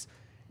these,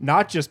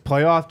 not just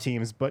playoff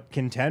teams, but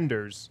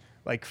contenders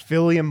like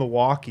Philly and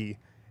Milwaukee,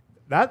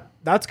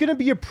 that's going to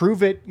be a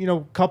prove it, you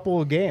know,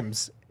 couple of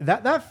games.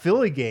 That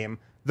Philly game,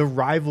 the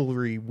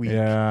rivalry week,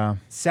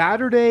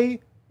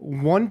 Saturday,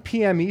 1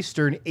 p.m.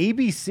 Eastern,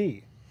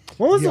 ABC.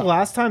 When was the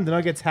last time the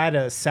Nuggets had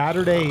a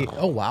Saturday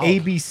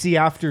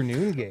ABC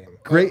afternoon game?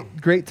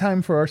 Great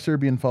time for our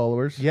Serbian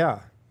followers. Yeah.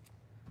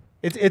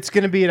 It's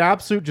going to be an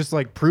absolute just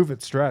like prove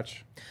it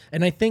stretch.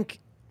 And I think,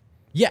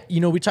 you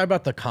know, we talk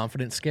about the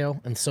confidence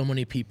scale, and so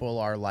many people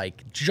are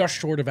like just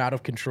short of out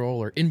of control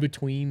or in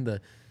between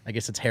the, I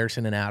guess it's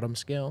Harrison and Adams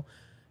scale.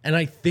 And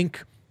I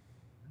think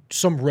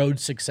some road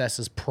success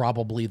is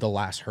probably the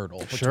last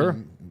hurdle. Sure.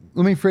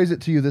 Let me phrase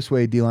it to you this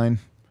way, D-Line.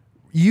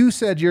 You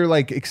said your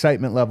like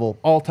excitement level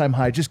all-time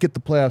high. Just get the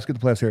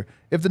playoffs here.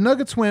 If the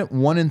Nuggets went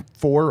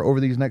 1-4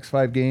 over these next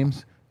 5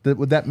 games,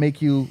 would that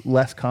make you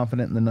less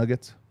confident in the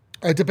Nuggets?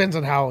 It depends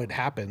on how it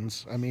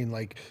happens. I mean,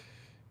 like,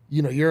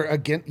 you know, you're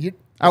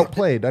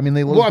outplayed. I mean,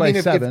 they lose by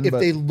 7.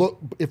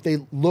 If they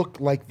look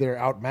like they're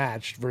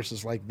outmatched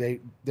versus like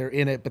they're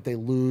in it, but they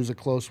lose a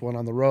close one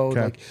on the road.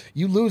 Okay. Like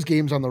you lose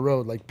games on the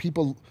road. Like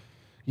people,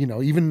 you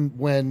know, even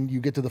when you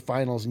get to the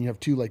finals and you have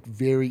 2 like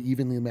very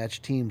evenly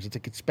matched teams, it's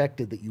like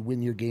expected that you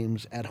win your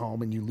games at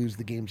home and you lose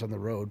the games on the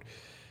road.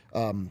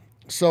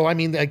 So I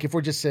mean, like if we're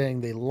just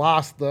saying they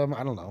lost them,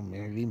 I don't know,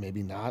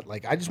 maybe not.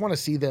 Like I just want to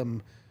see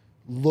them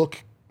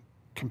look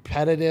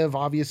competitive,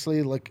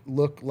 obviously,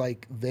 look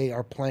like they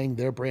are playing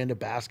their brand of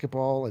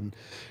basketball. And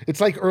it's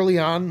like early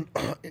on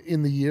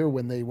in the year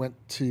when they went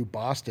to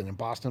Boston and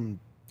Boston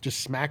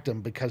just smacked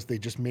them because they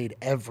just made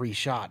every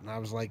shot. And I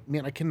was like,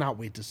 man, I cannot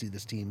wait to see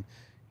this team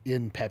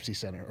in Pepsi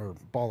Center or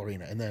Ball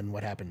Arena. And then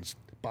what happens?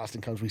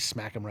 Boston comes, we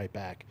smack them right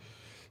back.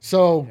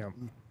 So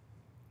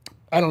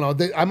I don't know.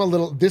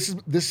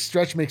 This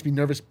stretch makes me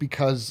nervous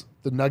because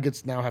the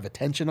Nuggets now have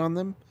attention on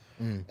them.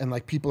 And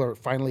like people are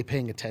finally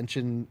paying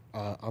attention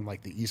on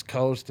like the East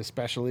Coast,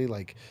 especially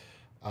like,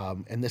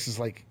 and this is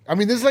like, I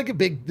mean, this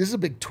is a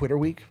big Twitter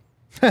week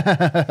more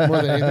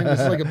than anything. This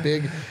is like a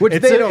big,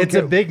 it's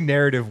a big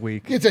narrative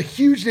week. It's a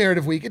huge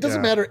narrative week. It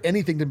doesn't matter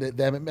anything to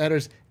them. It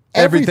matters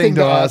everything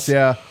to us.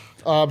 Yeah.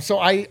 So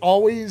I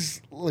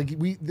always like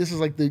this is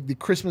like the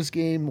Christmas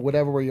game,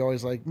 whatever, where you're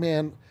always like,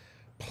 man,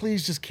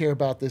 please just care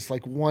about this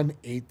like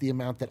 1/8 the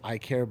amount that I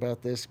care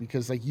about this,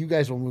 because like you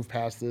guys will move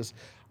past this.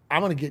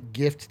 I'm gonna get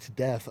gifted to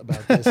death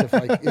about this if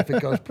it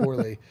goes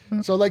poorly.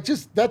 So like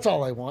that's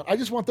all I want. I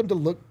just want them to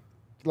look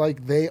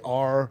like they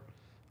are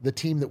the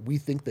team that we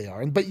think they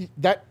are. But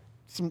that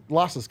some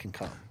losses can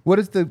come. What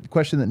is the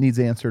question that needs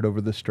answered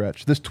over this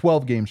stretch? This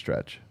 12-game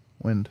stretch.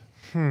 Wind.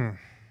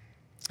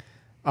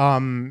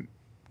 Can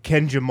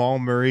Jamal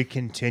Murray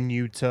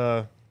continue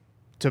to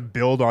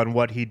build on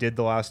what he did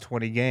the last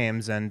 20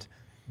 games, and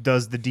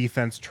does the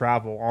defense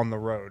travel on the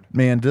road?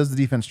 Man, does the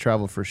defense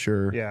travel for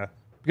sure? Yeah,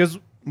 because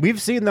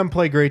we've seen them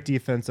play great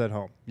defense at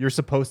home. You're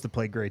supposed to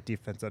play great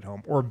defense at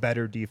home, or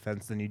better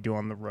defense than you do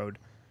on the road.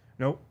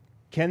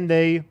 Can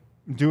they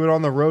do it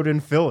on the road in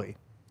Philly,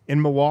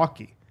 in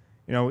Milwaukee,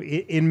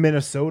 in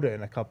Minnesota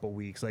in a couple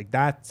weeks? Like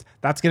that's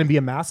going to be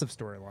a massive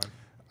storyline.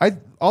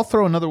 I'll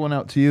throw another one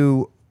out to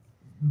you.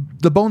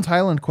 The Bones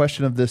Highland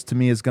question of this to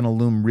me is going to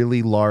loom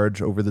really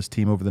large over this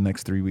team over the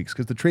next 3 weeks,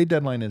 because the trade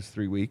deadline is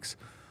 3 weeks.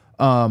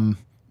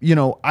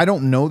 I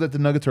don't know that the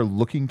Nuggets are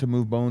looking to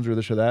move Bones or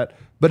this or that,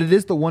 but it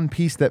is the one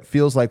piece that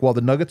feels like while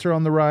the Nuggets are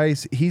on the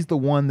rise, he's the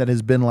one that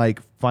has been like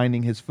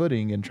finding his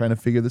footing and trying to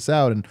figure this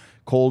out and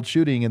cold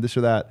shooting and this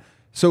or that.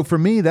 So for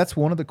me, that's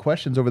one of the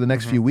questions over the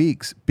next few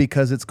weeks,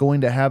 because it's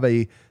going to have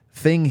a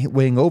thing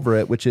weighing over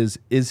it, which is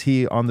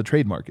he on the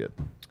trade market?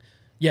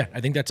 Yeah,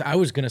 I think I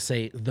was going to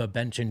say the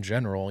bench in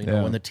general.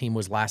 When the team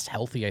was last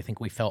healthy, I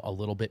think we felt a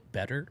little bit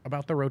better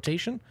about the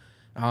rotation.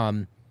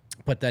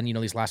 But then,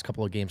 these last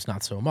couple of games,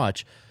 not so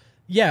much.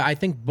 Yeah, I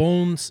think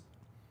Bones,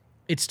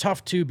 it's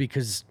tough too,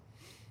 because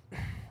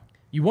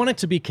you want it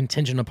to be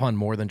contingent upon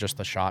more than just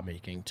the shot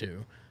making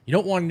too. You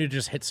don't want him to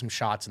just hit some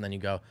shots and then you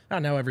go, oh,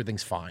 now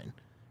everything's fine.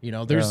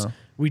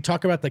 We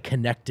talk about the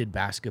connected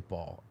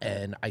basketball,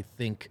 and I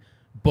think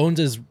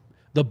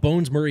the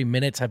Bones Murray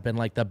minutes have been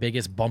like the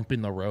biggest bump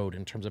in the road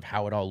in terms of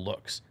how it all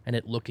looks and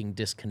it looking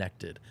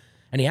disconnected.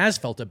 And he has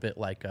felt a bit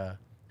like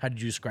how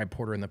did you describe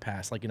Porter in the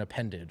past? Like an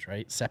appendage,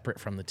 right? Separate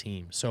from the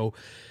team. So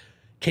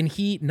can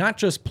he not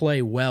just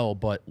play well,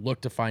 but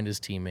look to find his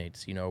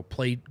teammates,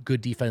 play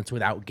good defense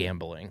without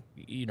gambling,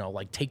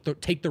 like take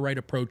the right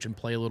approach and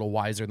play a little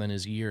wiser than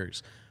his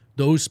years.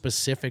 Those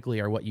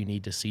specifically are what you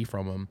need to see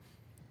from him.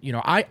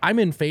 I'm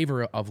in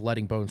favor of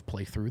letting Bones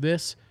play through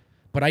this,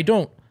 but I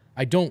don't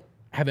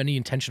have any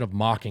intention of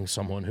mocking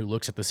someone who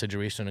looks at the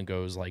situation and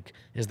goes like,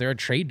 is there a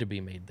trade to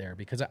be made there?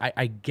 Because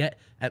I get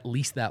at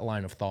least that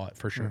line of thought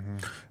for sure.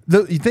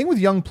 The thing with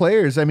young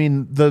players, I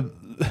mean,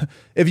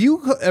 if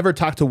you ever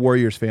talk to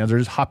Warriors fans or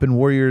just hop in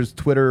Warriors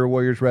Twitter or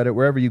Warriors Reddit,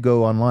 wherever you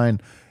go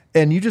online,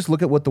 and you just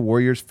look at what the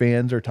Warriors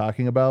fans are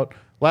talking about,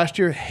 last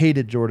year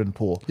hated Jordan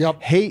Poole.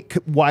 Yep.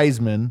 Hate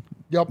Wiseman.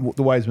 Yep.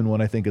 The Wiseman one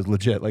I think is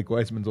legit. Like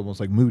Wiseman's almost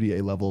like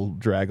Moutier level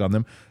drag on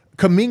them.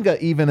 Kuminga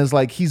even is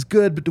like, he's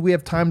good, but do we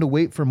have time to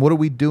wait for him? What are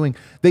we doing?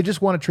 They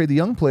just want to trade the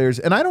young players.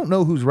 And I don't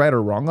know who's right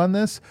or wrong on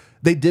this.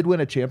 They did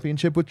win a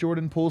championship with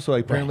Jordan Poole, so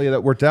apparently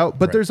that worked out.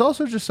 But there's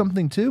also just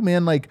something too,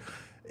 man, like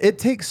it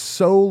takes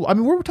so, I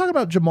mean, we're talking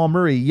about Jamal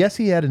Murray. Yes,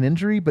 he had an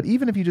injury, but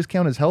even if you just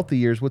count his healthy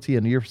years, what's he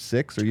in year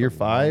 6 or year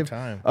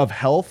 5 of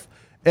health?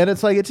 And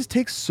it's like, it just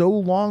takes so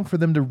long for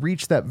them to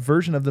reach that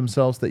version of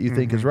themselves that you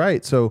think is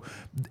right. So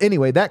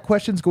anyway, that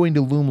question's going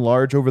to loom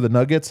large over the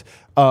Nuggets.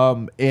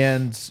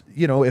 And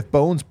if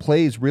Bones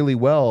plays really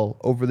well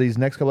over these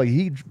next couple,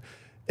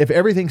 if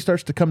everything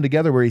starts to come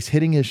together where he's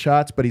hitting his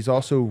shots, but he's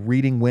also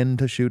reading when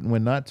to shoot and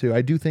when not to,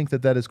 I do think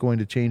that is going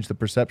to change the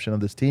perception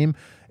of this team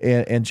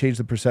and change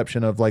the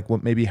perception of like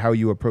what maybe how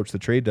you approach the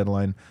trade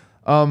deadline.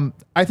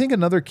 I think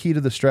another key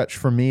to the stretch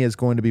for me is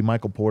going to be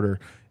Michael Porter.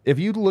 If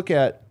you look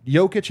at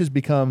Jokic has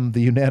become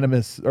the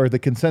unanimous or the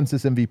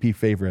consensus MVP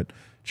favorite.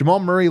 Jamal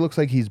Murray looks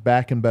like he's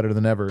back and better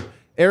than ever.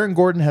 Aaron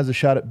Gordon has a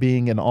shot at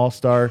being an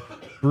all-star.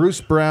 Bruce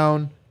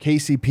Brown,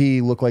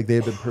 KCP look like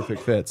they've been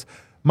perfect fits.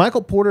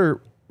 Michael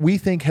Porter, we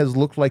think, has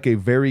looked like a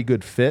very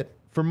good fit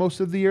for most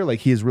of the year. Like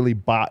he has really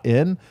bought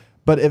in.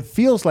 But it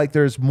feels like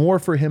there's more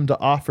for him to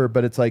offer,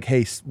 but it's like,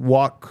 hey,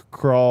 walk,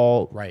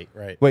 crawl. Right.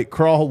 Wait,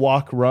 crawl,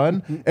 walk,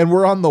 run. And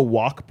we're on the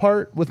walk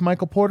part with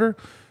Michael Porter.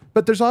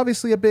 But there's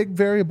obviously a big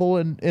variable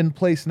in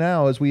place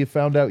now, as we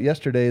found out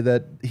yesterday,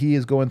 that he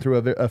is going through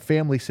a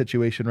family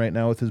situation right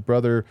now with his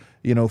brother,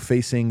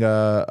 facing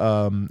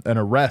an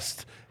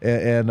arrest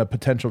and a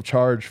potential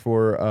charge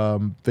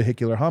for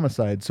vehicular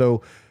homicide.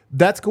 So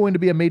that's going to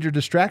be a major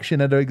distraction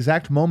at an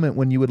exact moment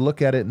when you would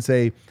look at it and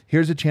say,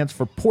 here's a chance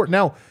for Porter.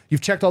 Now,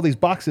 you've checked all these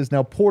boxes.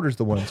 Now Porter's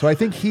the one. So I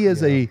think he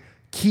is a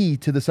key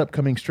to this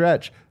upcoming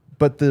stretch,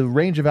 but the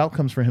range of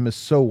outcomes for him is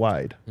so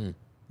wide.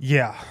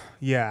 Yeah,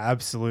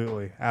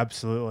 absolutely.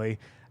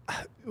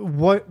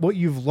 What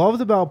you've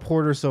loved about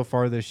Porter so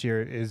far this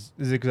year is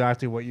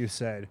exactly what you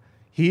said.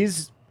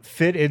 He's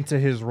fit into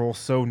his role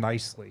so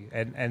nicely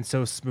and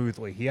so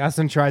smoothly. He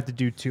hasn't tried to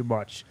do too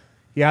much.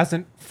 He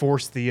hasn't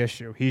forced the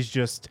issue. He's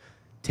just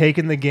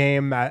taken the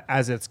game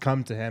as it's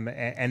come to him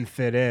and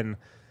fit in.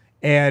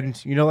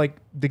 And, like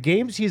the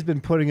games he's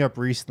been putting up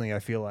recently, I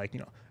feel like,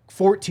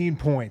 14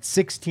 points,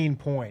 16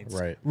 points,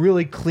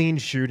 really clean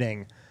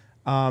shooting.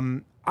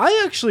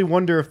 I actually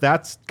wonder if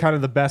that's kind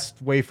of the best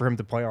way for him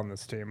to play on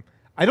this team.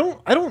 I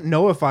don't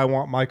know if I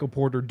want Michael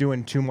Porter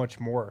doing too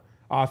much more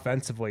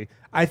offensively.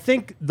 I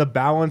think the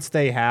balance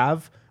they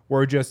have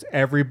where just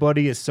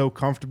everybody is so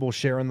comfortable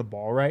sharing the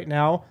ball right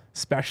now,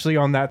 especially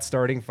on that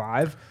starting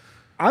 5,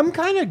 I'm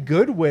kind of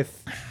good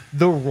with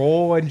the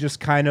role and just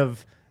kind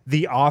of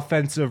the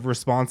offensive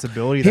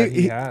responsibility that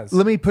he has.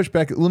 Let me push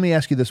back. Let me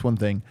ask you this one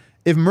thing.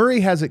 If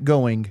Murray has it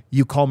going,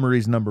 you call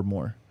Murray's number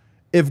more.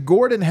 If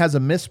Gordon has a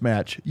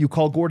mismatch, you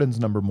call Gordon's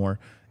number more.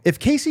 If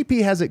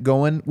KCP has it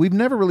going, we've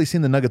never really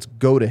seen the Nuggets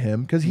go to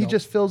him because he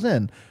just fills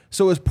in.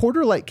 So is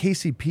Porter like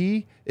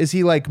KCP? Is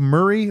he like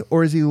Murray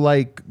or is he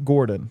like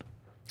Gordon?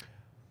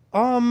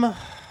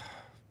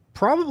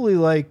 Probably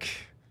like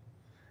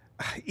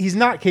he's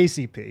not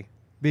KCP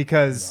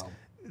because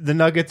the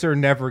Nuggets are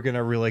never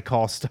gonna really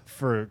call stuff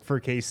for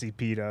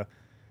KCP to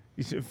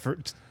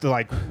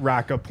like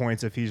rack up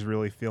points if he's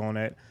really feeling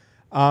it.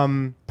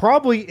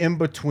 Probably in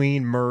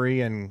between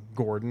Murray and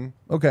Gordon.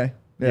 Okay.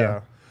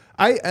 Yeah.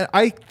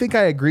 I think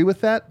I agree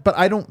with that, but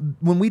I don't.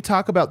 When we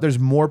talk about there's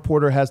more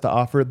Porter has to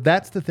offer,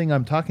 that's the thing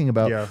I'm talking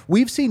about. Yeah.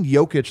 We've seen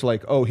Jokic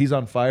like, oh, he's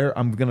on fire.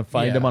 I'm gonna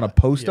find him on a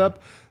post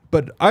up,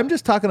 but I'm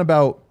just talking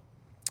about.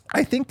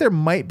 I think there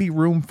might be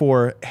room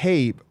for,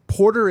 hey,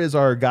 Porter is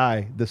our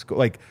guy. This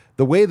like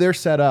the way they're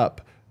set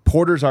up.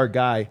 Porter's our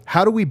guy.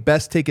 How do we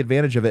best take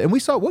advantage of it? And we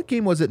saw, what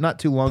game was it not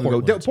too long ago?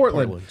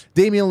 Portland.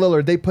 Damian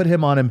Lillard, they put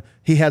him on him.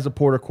 He has a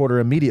Porter quarter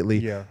immediately.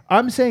 Yeah.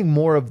 I'm saying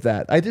more of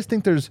that. I just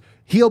think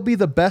he'll be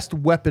the best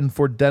weapon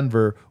for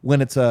Denver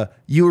when it's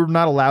you're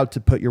not allowed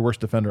to put your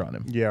worst defender on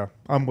him. Yeah,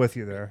 I'm with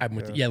you there. I'm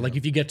with you. Yeah, like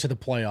if you get to the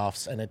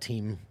playoffs and a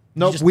team...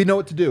 No, we know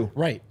what to do.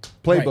 Right.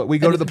 Playbook. Right. We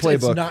go to the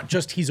playbook. It's not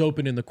just he's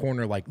open in the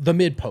corner, like the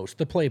mid post,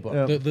 the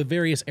playbook, the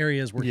various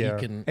areas where he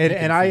can.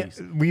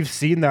 We've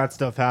seen that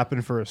stuff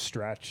happen for a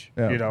stretch.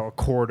 Yeah. A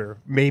quarter,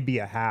 maybe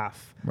a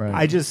half. Right.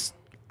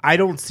 I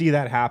don't see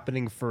that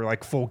happening for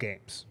like full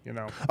games, you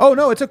know. Oh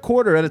no, it's a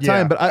quarter at a Yeah,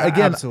 time. But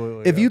again,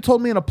 absolutely, if you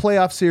told me in a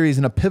playoff series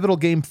in a pivotal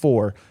game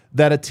 4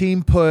 that a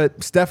team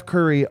put Steph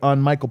Curry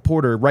on Michael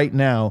Porter right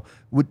now,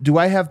 do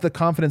I have the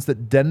confidence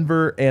that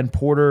Denver and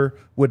Porter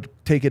would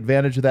take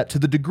advantage of that to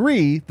the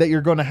degree that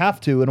you're going to have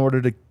to in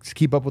order to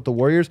keep up with the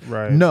Warriors?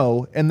 Right.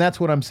 No, and that's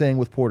what I'm saying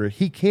with Porter.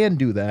 He can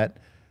do that.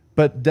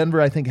 But Denver,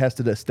 I think, has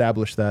to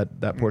establish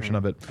that portion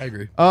of it. I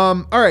agree.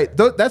 All right,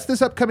 that's this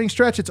upcoming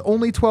stretch. It's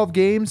only 12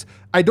 games.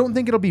 I don't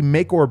think it'll be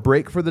make or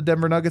break for the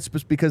Denver Nuggets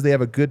just because they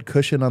have a good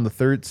cushion on the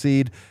 3rd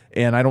seed,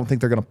 and I don't think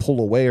they're going to pull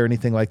away or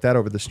anything like that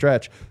over the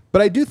stretch.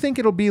 But I do think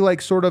it'll be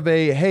like sort of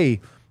a,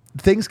 hey,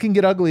 things can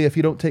get ugly if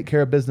you don't take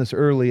care of business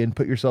early and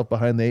put yourself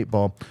behind the 8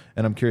 ball,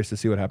 and I'm curious to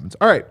see what happens.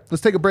 All right,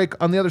 let's take a break.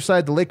 On the other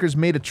side, the Lakers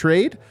made a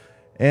trade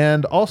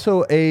and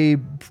also a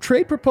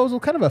trade proposal,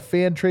 kind of a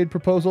fan trade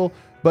proposal,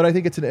 but I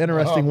think it's an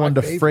interesting one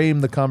to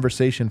frame the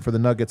conversation for the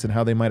Nuggets and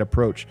how they might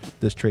approach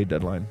this trade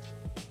deadline.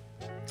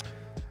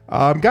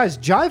 Guys,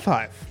 Jive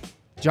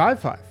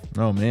Hive.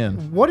 Oh,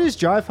 man. What is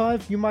Jive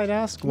Hive, you might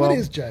ask? What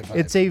is Jive Hive?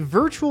 It's a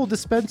virtual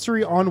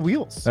dispensary on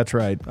wheels. That's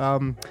right.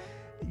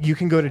 You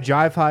can go to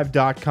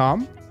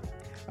jivehive.com.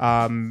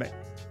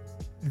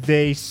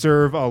 They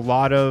serve a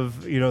lot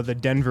of, the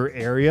Denver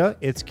area.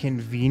 It's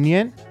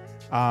convenient.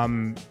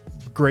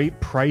 Great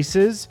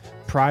prices,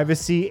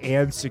 privacy,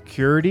 and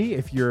security.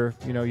 If you're,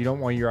 you don't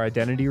want your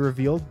identity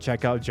revealed,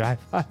 check out Jive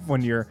Hive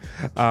when you're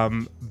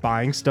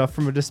buying stuff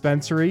from a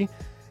dispensary.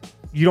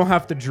 You don't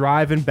have to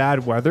drive in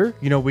bad weather.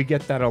 We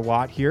get that a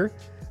lot here.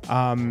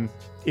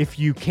 If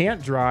you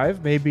can't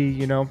drive, maybe,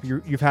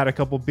 you've had a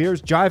couple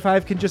beers, Jive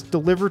Hive can just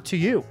deliver to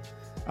you.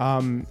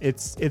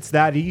 It's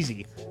that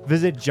easy.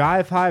 Visit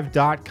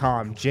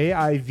jivehive.com,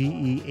 jivehyve.com.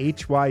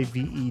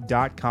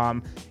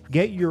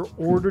 Get your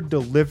order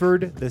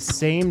delivered the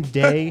same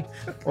day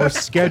or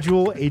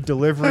schedule a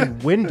delivery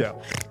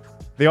window.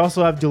 They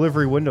also have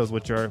delivery windows,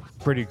 which are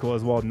pretty cool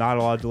as well. Not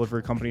a lot of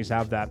delivery companies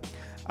have that.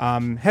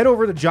 Head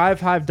over to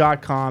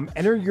jivehive.com,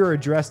 enter your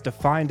address to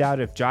find out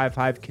if Jive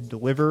Hive can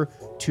deliver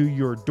to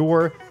your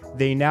door.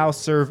 They now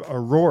serve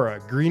Aurora,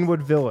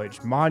 Greenwood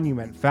Village,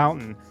 Monument,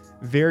 Fountain,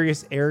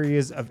 various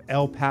areas of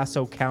El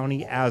Paso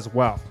County as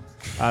well.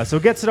 So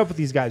get set up with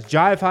these guys.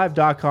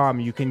 Jivehive.com.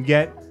 You can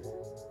get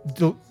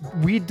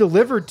weed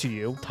delivered to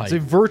you. Tight. It's a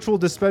virtual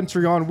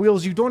dispensary on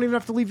wheels. You don't even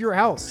have to leave your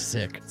house.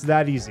 Sick. It's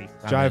that easy.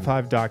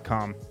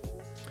 Jivehive.com.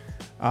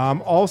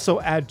 Also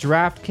at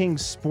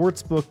DraftKings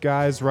Sportsbook,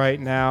 guys, right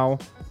now,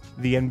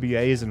 the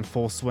NBA is in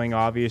full swing,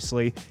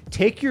 obviously.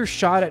 Take your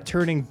shot at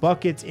turning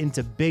buckets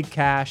into big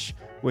cash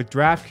with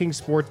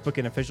DraftKings Sportsbook,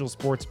 an official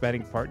sports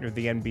betting partner of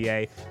the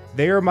NBA.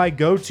 They are my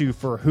go-to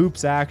for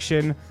hoops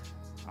action.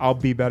 I'll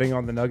be betting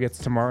on the Nuggets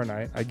tomorrow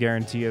night. I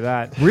guarantee you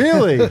that.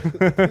 Really?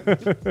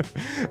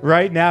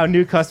 Right now,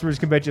 new customers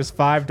can bet just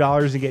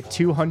 $5 and get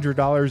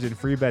 $200 in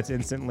free bets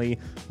instantly,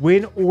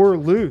 win or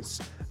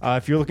lose.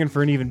 If you're looking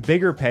for an even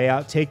bigger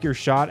payout, take your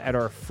shot at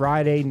our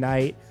Friday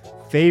night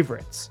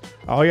favorites.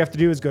 All you have to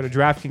do is go to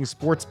DraftKings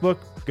Sportsbook,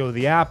 go to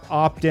the app,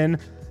 opt in,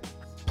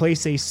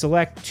 place a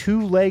select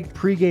 2-leg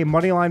pregame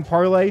moneyline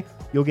parlay.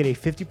 You'll get a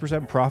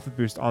 50% profit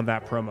boost on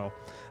that promo.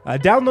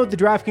 Download the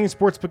DraftKings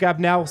Sportsbook app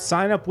now.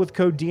 Sign up with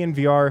code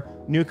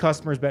DNVR. New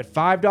customers bet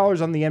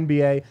 $5 on the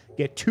NBA.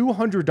 Get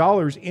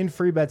 $200 in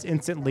free bets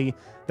instantly.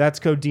 That's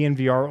code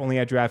DNVR only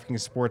at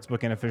DraftKings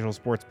Sportsbook, an official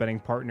sports betting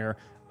partner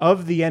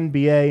of the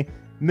NBA.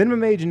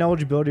 Minimum age and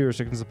eligibility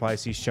restrictions apply.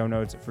 See show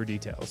notes for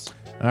details.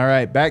 All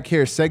right, back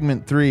here,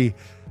 segment 3.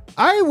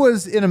 I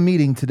was in a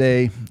meeting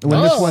today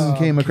when this one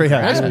came across.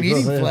 Nice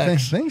meeting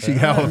flex. Thanks, you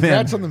man.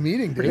 Congrats on the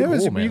meeting, dude. It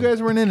was, Cool, man. you guys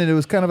weren't in it. It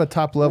was kind of a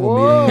top level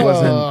Whoa, meeting. It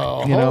wasn't,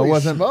 holy it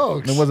wasn't.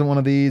 smokes. It wasn't one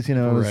of these. It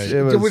was. Right.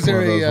 It was, Was there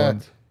one of those a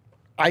ones.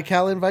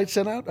 iCal invite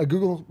sent out? A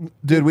Google?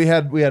 Dude, we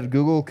had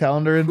Google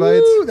Calendar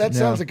invites. Ooh, that Yeah.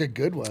 sounds like a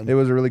good one. It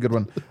was a really good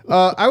one.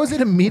 I was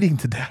in a meeting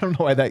today. I don't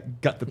know why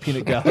that got the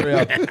peanut gallery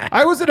out.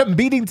 I was in a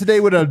meeting today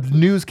when a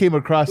news came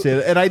across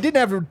it, and I didn't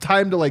have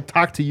time to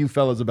talk to you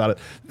fellas about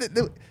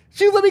it.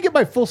 Let me get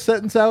my full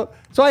sentence out.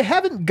 So I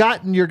haven't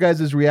gotten your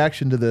guys'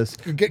 reaction to this,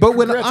 but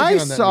when Congrats I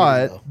again on that saw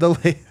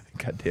meeting, it,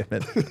 God damn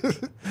it,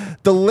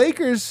 the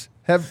Lakers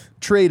have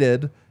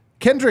traded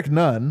Kendrick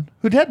Nunn,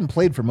 who hadn't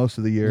played for most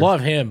of the year,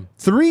 Love him.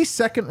 3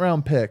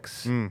 second-round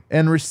picks,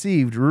 and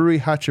received Rui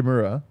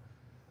Hachimura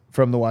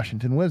from the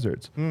Washington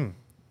Wizards.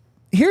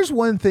 Here's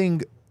one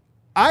thing.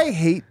 I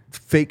hate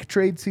fake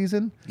trade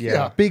season.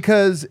 Yeah.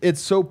 Because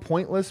it's so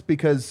pointless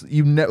because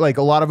a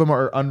lot of them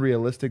are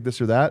unrealistic, this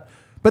or that.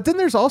 But then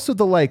there's also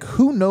the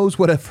who knows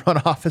what a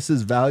front office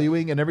is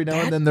valuing, and every now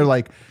and then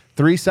they're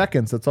 3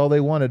 seconds. That's all they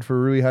wanted for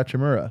Rui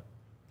Hachimura.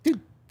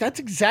 Dude, that's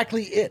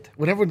exactly it.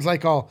 When everyone's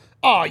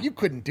oh, you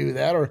couldn't do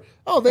that, or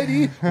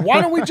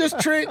why don't we just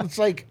trade? It's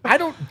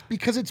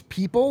because it's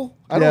people.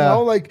 I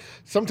don't know.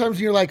 Sometimes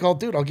you're oh,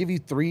 dude, I'll give you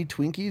 3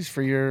 Twinkies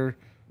for your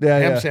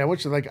ham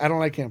sandwich. They're I don't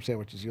like ham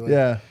sandwiches.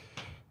 You're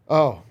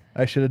oh.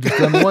 I should have just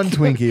done 1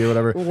 Twinkie or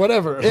whatever.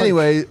 Whatever.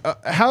 Anyway,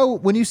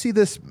 when you see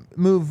this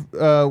move,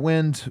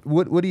 Wind,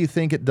 what do you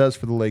think it does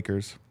for the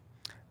Lakers?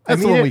 That's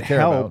I the mean, one we it care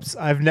helps.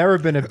 about. I've never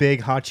been a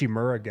big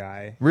Hachimura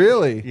guy.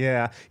 Really?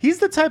 Yeah. He's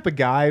the type of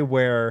guy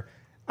where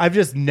I've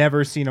just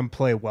never seen him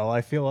play well,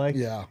 I feel like.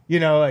 Yeah. You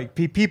know, like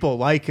people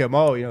like him.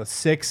 Oh,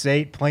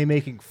 6'8",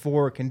 playmaking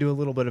 4, can do a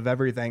little bit of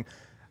everything.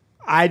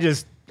 I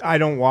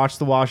don't watch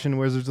the Washington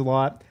Wizards a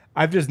lot.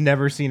 I've just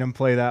never seen him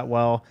play that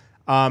well.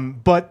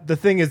 But the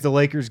thing is, the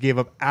Lakers gave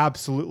up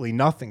absolutely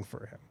nothing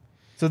for him.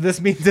 So this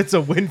means it's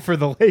a win for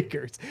the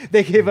Lakers.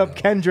 They gave up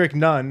Kendrick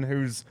Nunn,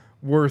 who's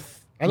worth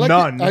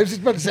none. I was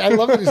just about to say, I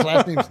love that his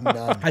last name's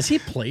Nunn. Has he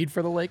played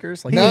for the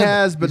Lakers? Like He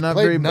has, but He's not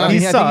played very none. much. I He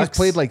think he's sucks.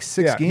 played like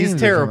 6 Yeah, games. he's or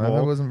something. terrible.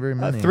 That wasn't very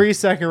many. 3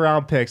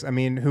 second-round picks. I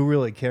mean, who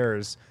really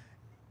cares?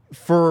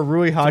 For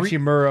Rui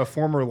Hachimura, a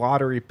former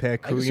lottery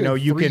pick, who just you know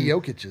said you three can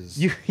Jokic's.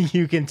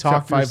 you can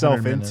talk 500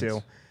 yourself minutes.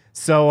 into.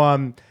 So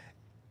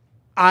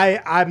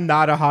I'm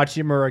not a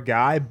Hachimura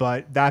guy,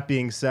 but that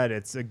being said,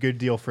 it's a good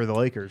deal for the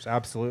Lakers.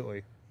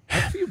 Absolutely. I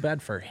feel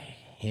bad for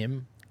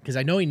him because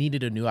I know he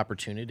needed a new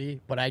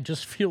opportunity, but I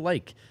just feel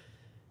like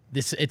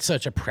it's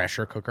such a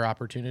pressure cooker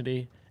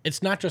opportunity.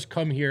 It's not just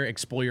come here,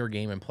 explore your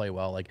game, and play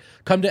well. Like,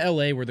 come to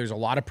LA where there's a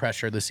lot of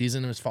pressure. The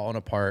season is falling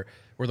apart,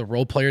 where the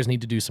role players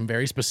need to do some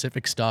very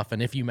specific stuff, and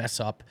if you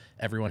mess up,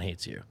 everyone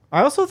hates you.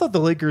 I also thought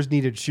the Lakers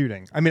needed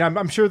shooting. I mean,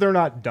 I'm sure they're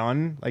not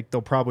done. Like,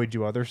 they'll probably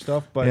do other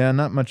stuff, but Yeah,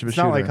 not much of a it's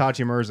shooter. not like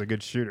Hachimura is a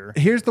good shooter.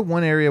 Here's the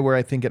one area where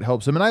I think it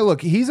helps him.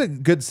 And he's a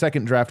good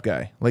second draft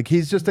guy. Like,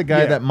 he's just a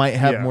guy Yeah, that might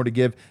have yeah. more to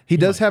give. He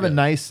does have a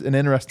nice and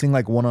interesting,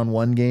 like,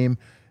 one-on-one game.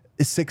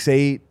 Is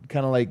 6'8",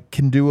 kind of like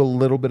can do a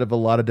little bit of a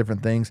lot of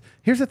different things.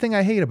 Here's the thing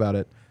I hate about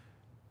it.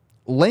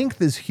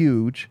 Length is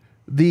huge.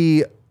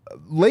 The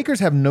Lakers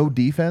have no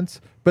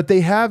defense, but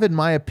they have, in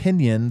my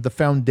opinion, the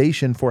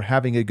foundation for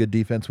having a good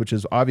defense, which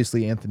is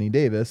obviously Anthony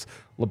Davis,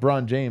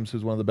 LeBron James,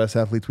 who's one of the best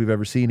athletes we've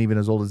ever seen, even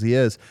as old as he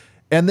is.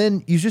 And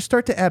then you just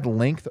start to add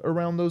length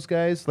around those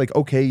guys. Like,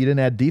 okay, you didn't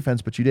add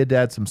defense, but you did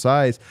add some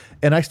size.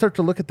 And I start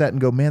to look at that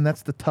and go, man,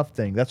 that's the tough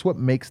thing. That's what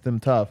makes them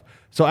tough.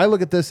 So I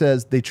look at this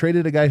as they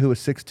traded a guy who was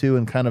 6'2"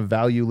 and kind of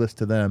valueless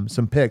to them,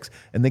 some picks,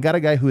 and they got a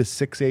guy who is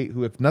 6'8",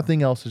 who, if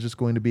nothing else, is just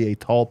going to be a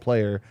tall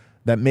player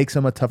that makes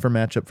him a tougher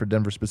matchup for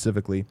Denver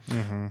specifically.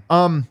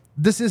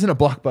 This isn't a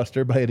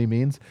blockbuster by any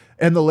means.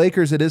 And the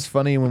Lakers, it is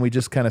funny when we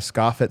just kind of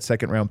scoff at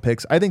second-round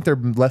picks. I think they're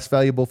less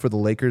valuable for the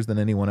Lakers than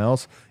anyone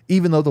else,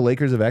 even though the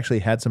Lakers have actually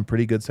had some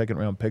pretty good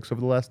second-round picks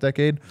over the last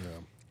decade. Yeah.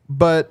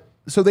 But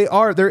so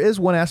there is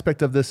one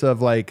aspect of this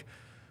of like,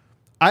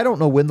 I don't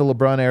know when the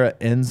LeBron era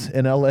ends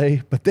in LA,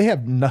 but they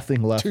have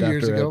nothing left 2 after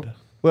years ago. it.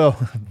 Well,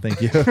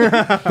 thank you.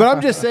 But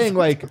I'm just saying,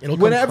 like, It'll come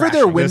whenever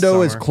their crashing this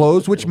window is summer.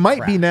 closed, which It'll might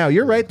be crash. now.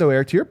 You're right, though,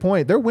 Eric. To your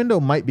point, their window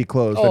might be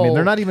closed. I mean, Oh.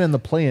 they're not even in the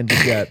play-in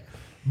just yet.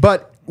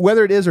 But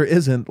whether it is or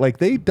isn't, like,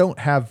 they don't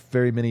have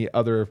very many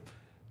other.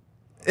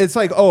 It's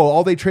like, oh,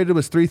 all they traded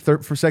was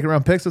for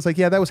second-round picks. It's like,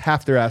 yeah, that was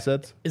half their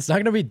assets. It's not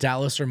going to be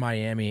Dallas or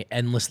Miami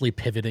endlessly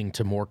pivoting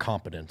to more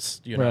competence.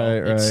 You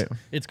know, Right.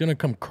 It's going to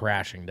come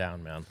crashing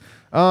down,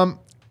 man.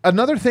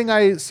 Another thing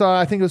I saw,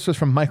 I think this was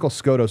from Michael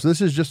Scotto. So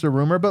this is just a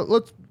rumor, but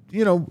let's,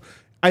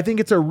 I think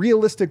it's a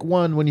realistic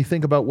one when you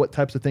think about what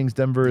types of things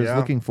Denver is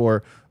looking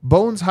for.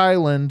 Bones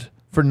Highland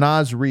for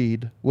Naz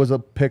Reid was a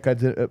pick I'd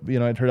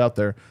heard out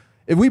there.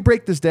 If we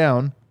break this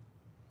down,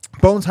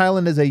 Bones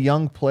Highland is a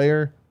young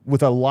player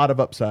with a lot of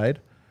upside.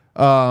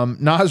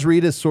 Naz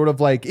Reid is sort of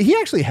like, he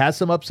actually has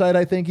some upside,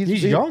 I think.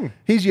 He's young.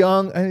 He's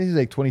young. I think he's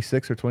like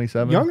 26 or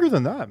 27. Younger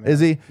than that, man.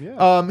 Is he?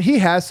 Yeah. He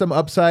has some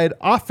upside.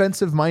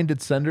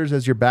 Offensive-minded senders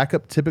as your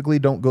backup typically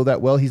don't go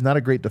that well. He's not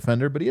a great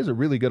defender, but he is a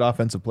really good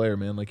offensive player,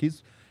 man. Like,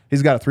 he's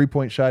got a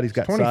three-point shot. He's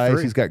got 23.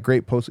 size. He's got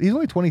great post. He's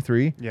only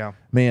 23. Yeah.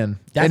 Man.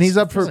 And he's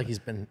up feels for like he's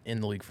been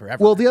in the league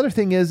forever. well, the other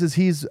thing is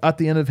he's at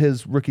the end of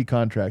his rookie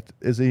contract.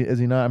 Is he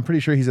not? I'm pretty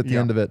sure he's at the Yeah.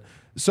 end of it.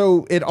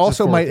 So it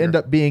also fourth might year. end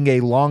up being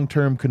a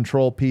long-term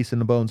control piece in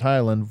the Bones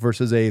Highland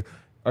versus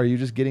are you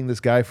just getting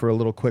this guy for a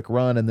little quick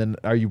run and then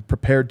are you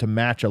prepared to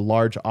match a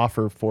large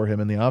offer for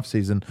him in the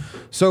offseason?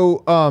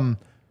 So,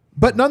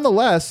 but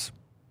nonetheless,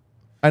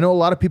 I know a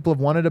lot of people have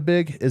wanted a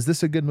big. Is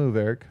this a good move,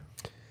 Eric?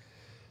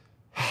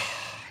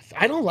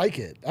 I don't like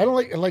it. I don't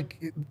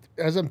like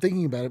as I'm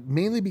thinking about it,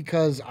 mainly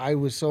because I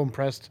was so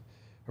impressed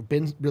or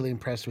been really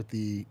impressed with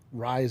the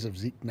rise of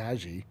Zeke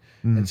Naji.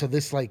 And so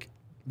this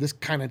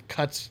kind of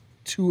cuts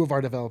two of our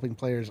developing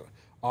players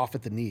off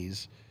at the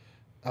knees.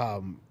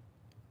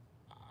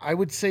 I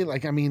would say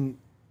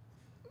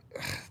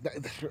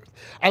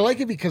I like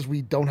it because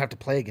we don't have to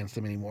play against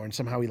him anymore, and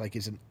somehow he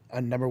is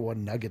a number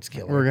one Nuggets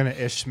killer. We're gonna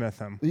Ish Smith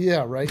him.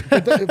 Yeah, right.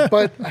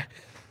 But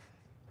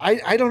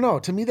I don't know.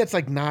 To me, that's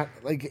not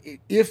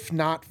if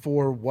not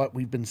for what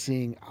we've been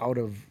seeing out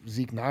of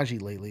Zeke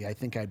Naji lately, I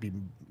think I'd be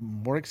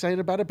more excited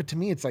about it. But to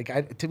me, it's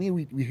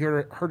we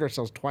hurt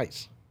ourselves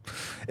twice.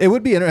 It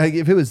would be interesting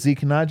if it was Zeke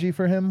Naji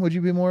for him. Would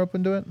you be more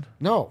open to it?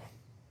 No,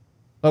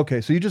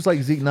 Okay, so you just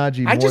like Zeke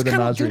Naji I more just than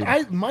kind Naz Reid.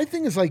 of my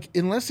thing is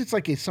unless it's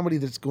somebody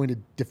that's going to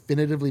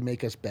definitively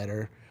make us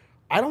better.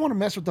 I don't want to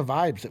mess with the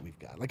vibes that we've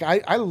got.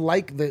 I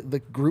like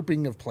the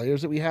grouping of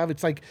players that we have.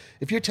 It's like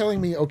if you're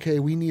telling me, okay,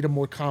 we need a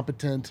more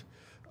competent,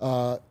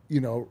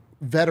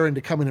 veteran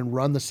to come in and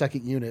run the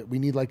second unit. We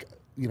need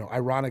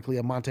ironically,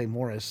 a Monte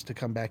Morris to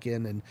come back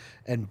in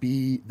and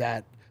be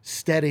that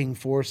steadying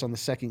force on the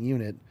second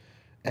unit.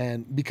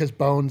 And because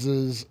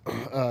Bones'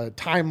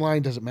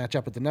 timeline doesn't match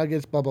up with the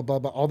Nuggets, blah, blah, blah,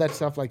 blah, all that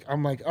stuff. Like,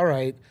 I'm like, all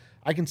right,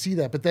 I can see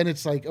that. But then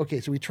it's like,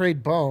 okay, so we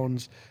trade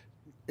Bones.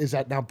 Is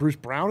that now Bruce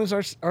Brown is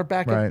our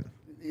backup? Right.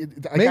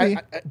 Maybe.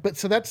 But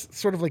so that's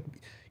sort of like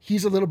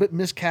he's a little bit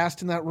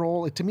miscast in that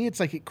role. To me, it's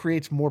like it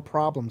creates more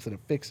problems than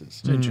it fixes.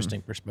 It's an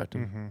interesting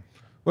perspective.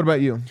 What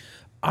about you?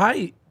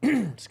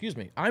 Excuse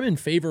me. I'm in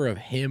favor of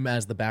him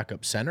as the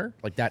backup center,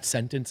 like that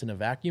sentence in a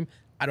vacuum.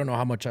 I don't know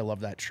how much I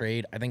love that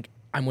trade. I think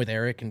I'm with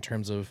Eric in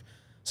terms of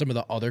some of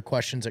the other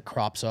questions that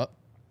crops up.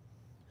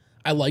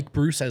 I like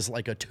Bruce as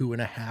like a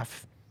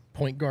 2.5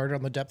 point guard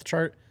on the depth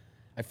chart.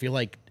 I feel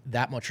like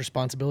that much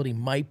responsibility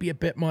might be a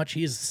bit much.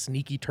 He is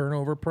sneaky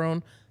turnover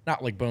prone.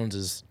 Not like Bones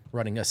is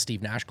running a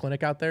Steve Nash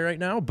clinic out there right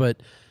now,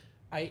 but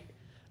I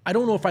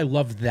don't know if I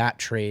love that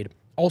trade.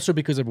 Also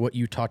because of what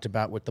you talked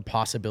about with the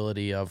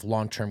possibility of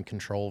long-term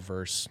control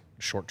versus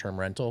short-term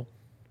rental.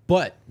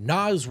 But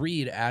Naz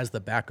Reid as the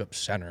backup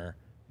center,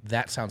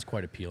 that sounds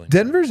quite appealing.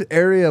 Denver's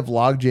area of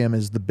logjam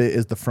is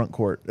the front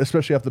court,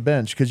 especially off the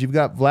bench, because you've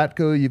got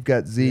Vlatko, you've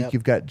got Zeke,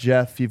 you've got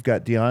Jeff, you've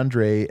got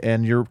DeAndre,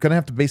 and you're going to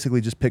have to basically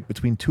just pick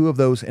between two of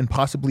those and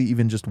possibly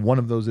even just one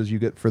of those as you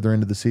get further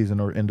into the season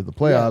or into the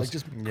playoffs. Yeah, it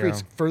just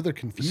creates further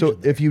confusion. So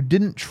if you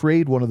didn't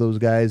trade one of those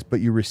guys,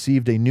 but you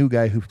received a new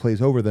guy who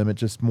plays over them, it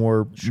just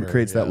more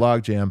creates that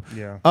logjam.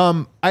 Yeah.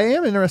 I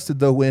am interested,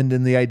 though,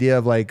 in the idea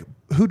of, like,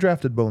 who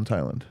drafted Bones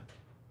Highland?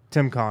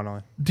 Tim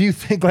Connolly. Do you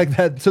think like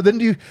that? So then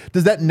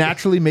does that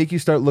naturally make you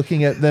start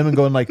looking at them and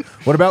going like,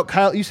 what about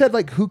Kyle? You said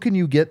like, who can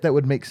you get that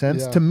would make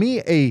sense? Yeah. To me,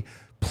 a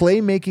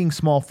playmaking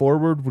small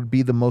forward would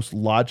be the most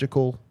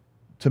logical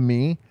to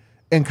me.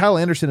 And Kyle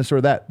Anderson is sort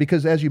of that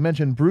because as you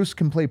mentioned, Bruce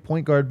can play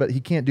point guard, but he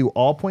can't do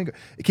all point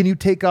guard. Can you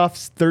take off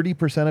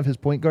 30% of his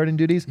point guarding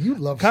duties? You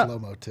love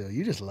Slow-Mo too.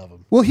 You just love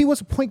him. Well, he was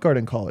a point guard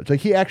in college. Like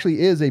he actually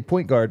is a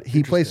point guard.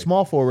 He plays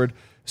small forward.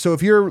 So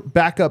if your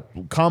backup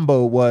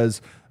combo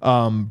was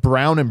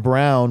Brown and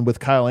Brown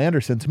with Kyle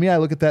Anderson, to me, I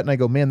look at that and I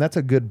go, man, that's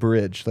a good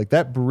bridge. Like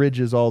that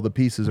bridges all the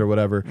pieces or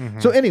whatever.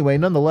 So anyway,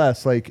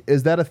 nonetheless, like,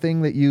 is that a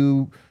thing that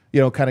you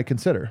kind of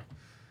consider?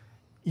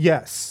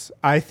 Yes,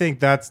 I think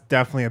that's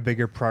definitely a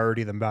bigger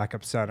priority than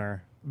backup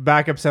center.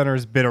 Backup center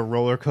has been a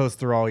roller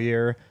coaster all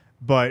year,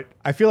 but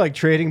I feel like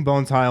trading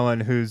Bones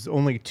Highland, who's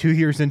only 2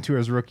 years into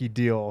his rookie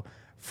deal,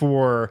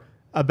 for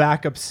a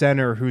backup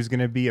center who's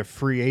going to be a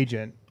free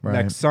agent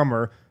next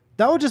summer,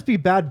 that would just be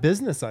bad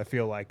business. I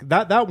feel like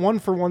that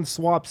 1-for-1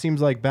 swap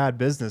seems like bad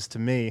business to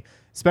me,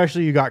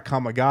 especially you got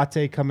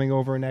Kamagate coming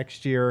over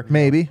next year.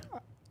 Maybe.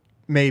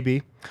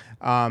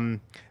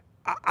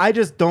 I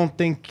just don't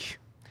think,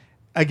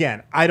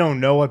 again, I don't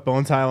know what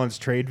Bones Highland's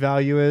trade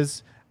value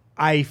is.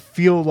 I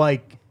feel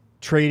like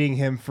trading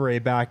him for a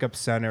backup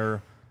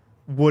center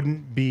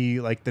wouldn't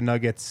be like the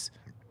Nuggets'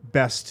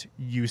 best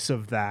use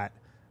of that.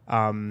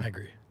 I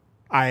agree.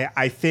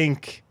 I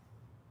think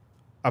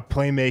a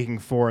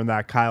playmaking four in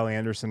that Kyle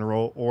Anderson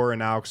role or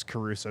an Alex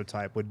Caruso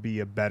type would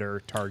be a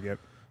better target.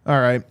 All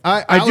right.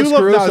 I do Alex love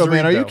Caruso, Naz man.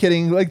 Reid, Are you though.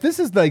 kidding? Like, this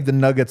is like the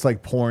Nuggets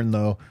like porn,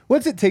 though.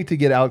 What's it take to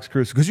get Alex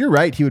Caruso? Because you're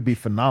right, he would be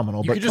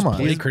phenomenal. You but could just come on.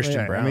 play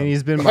Christian Brown. I mean,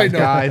 he's been my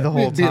guy the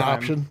whole Be an time.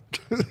 option.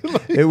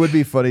 It would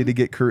be funny to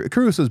get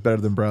Caruso's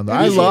better than Brown, though.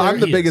 He is. I'm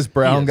the He biggest is.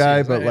 Brown He is. guy,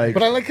 He is. but like,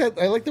 But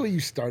I like the way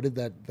you started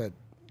that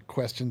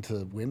question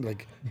to win.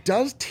 Like,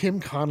 does Tim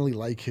Connolly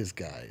like his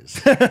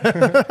guys?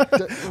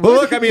 well,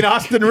 look, I mean,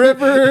 Austin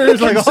Rivers,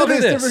 like all Consider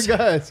these this. different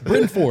guys.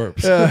 Bryn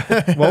Forbes.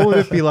 What would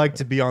it be like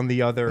to be on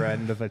the other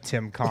end of a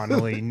Tim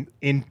Connolly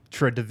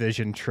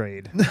intra-division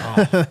trade?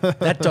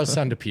 That does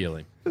sound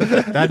appealing.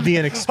 That'd be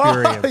an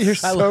experience. You're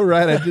so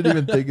right. I didn't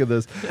even think of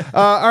this.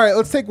 All right,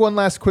 let's take one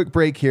last quick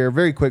break here.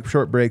 Very quick,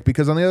 short break,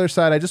 because on the other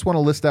side, I just want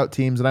to list out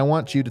teams, and I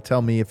want you to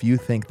tell me if you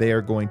think they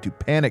are going to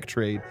panic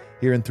trade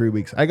here in 3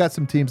 weeks. I got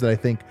some teams that I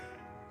think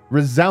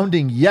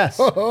resounding yes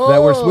that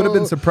would have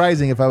been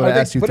surprising if I would have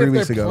asked you 3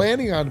 weeks But if they're ago.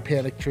 planning on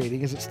panic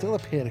trading, is it still a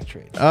panic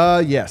trade?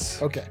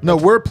 Yes. Okay. No,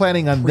 we're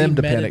planning on them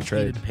to panic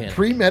trade. Premeditated panic.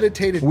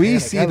 Premeditated We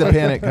panic. see I the like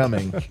panic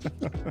coming.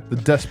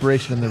 The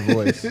desperation in their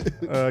voice.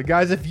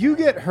 Guys, if you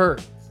get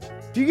hurt,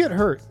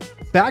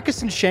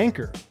 Backus and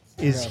Shanker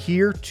is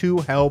here to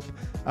help.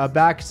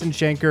 Backus and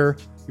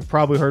Shanker, you've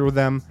probably heard with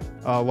them,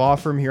 a law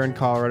firm here in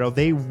Colorado.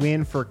 They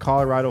win for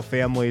Colorado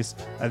families.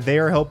 They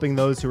are helping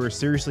those who are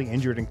seriously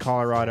injured in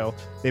Colorado.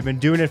 They've been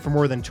doing it for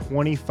more than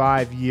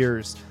 25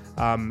 years.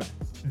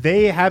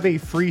 They have a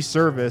free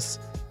service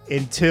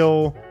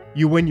until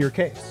you win your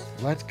case.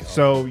 Let's go.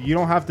 So you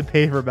don't have to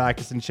pay for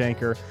Backus and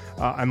Shanker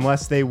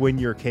unless they win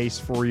your case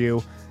for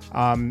you.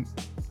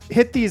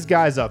 Hit these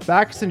guys up.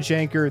 Backus and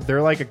Shanker,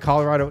 they're like a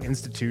Colorado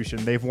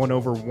institution. They've won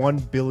over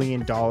 $1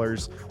 billion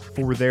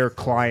for their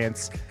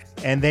clients.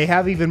 And they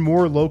have even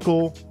more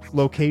local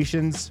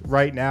locations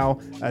right now.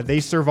 They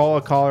serve all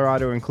of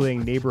Colorado,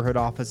 including neighborhood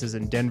offices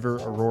in Denver,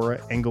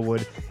 Aurora,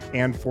 Englewood,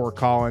 and Fort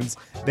Collins.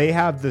 They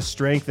have the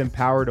strength and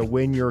power to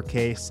win your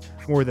case.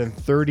 More than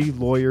 30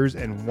 lawyers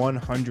and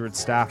 100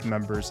 staff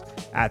members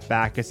at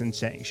Backus and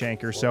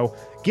Shanker. So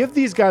give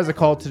these guys a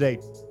call today,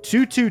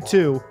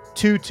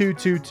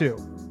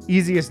 222-2222.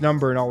 Easiest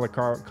number in all of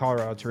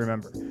Colorado to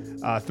remember.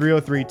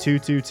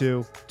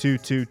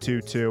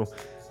 303-222-2222.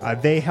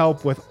 They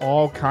help with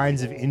all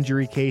kinds of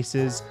injury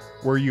cases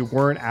where you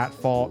weren't at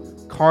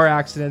fault. Car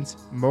accidents,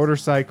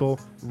 motorcycle,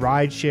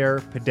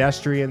 rideshare,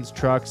 pedestrians,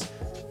 trucks.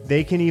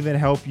 They can even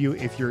help you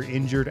if you're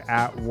injured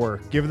at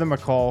work. Give them a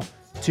call,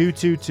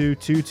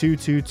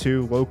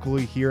 222-2222,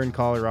 locally here in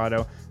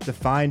Colorado, to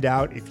find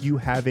out if you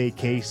have a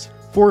case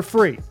for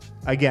free.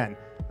 Again,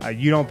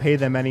 you don't pay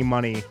them any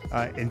money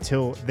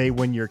until they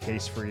win your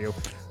case for you.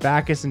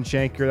 Backus and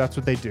Shanker, that's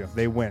what they do.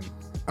 They win.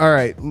 All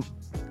right.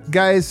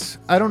 Guys,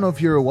 I don't know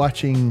if you're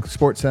watching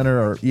SportsCenter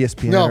or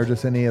ESPN or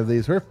just any of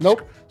these. We're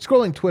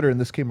scrolling Twitter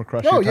and this came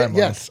across your timeline.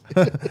 Yes.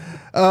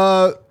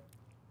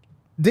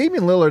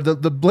 Damian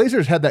Lillard, the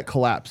Blazers had that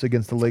collapse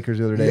against the Lakers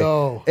the other day.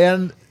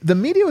 And the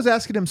media was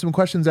asking him some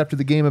questions after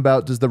the game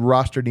about, does the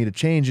roster need a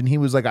change? And he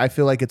was like, I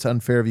feel like it's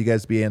unfair of you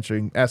guys to be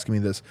asking me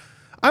this.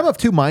 I'm of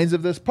two minds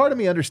of this. Part of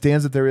me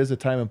understands that there is a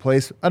time and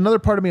place. Another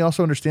part of me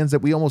also understands that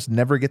we almost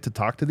never get to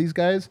talk to these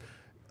guys.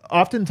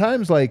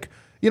 Oftentimes,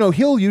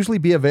 he'll usually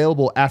be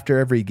available after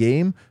every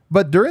game,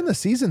 but during the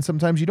season,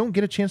 sometimes you don't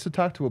get a chance to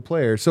talk to a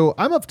player. So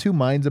I'm of two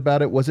minds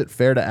about it. Was it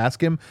fair to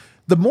ask him?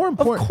 The more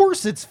important, of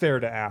course, it's fair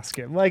to ask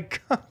him.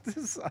 This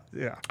is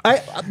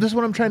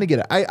what I'm trying to get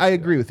at. I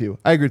agree with you.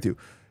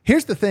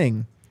 Here's the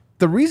thing.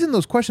 The reason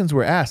those questions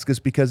were asked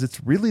is because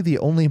it's really the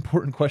only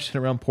important question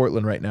around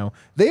Portland right now.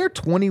 They are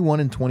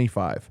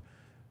 21-25.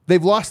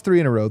 They've lost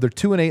 3 in a row. They're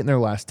 2-8 in their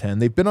last 10.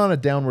 They've been on a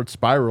downward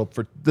spiral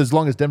for as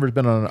long as Denver's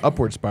been on an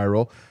upward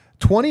spiral.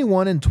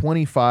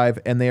 21-25,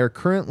 and they are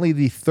currently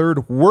the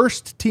third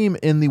worst team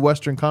in the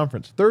Western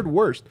Conference. Third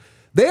worst.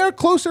 They are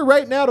closer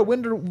right now to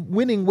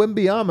winning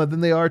Wembyama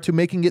than they are to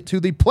making it to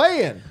the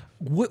play-in.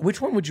 Which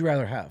one would you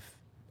rather have?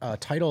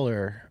 Title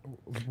or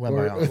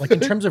Wembyama? Like in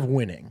terms of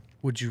winning,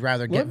 would you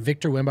rather get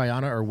Victor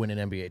Wembyama or win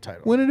an NBA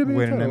title? Win an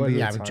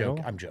NBA title.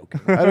 I'm joking.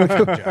 I'm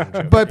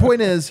joking. My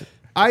point is,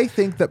 I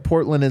think that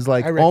Portland is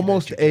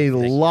almost a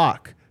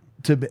lock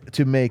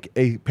to make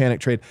a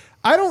panic trade.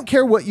 I don't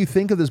care what you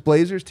think of this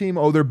Blazers team.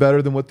 Oh, they're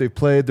better than what they've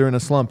played. They're in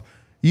a slump.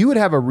 You would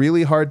have a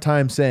really hard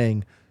time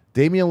saying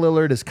Damian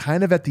Lillard is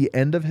kind of at the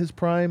end of his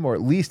prime, or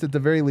at least at the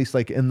very least,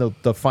 in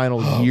the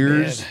final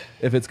years,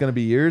 if it's going to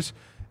be years.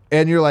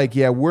 And you're like,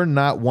 yeah, we're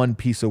not one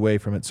piece away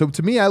from it. So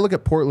to me, I look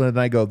at Portland and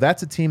I go,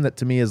 that's a team that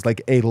to me is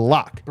like a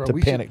lock to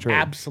panic trade.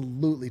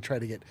 Absolutely try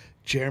to get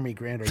Jeremy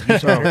Grant or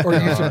Yusuf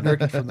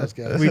Nurkic from those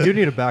guys. We do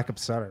need a backup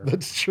center.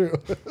 That's true.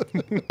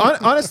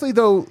 Honestly,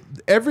 though,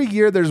 every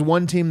year there's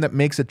one team that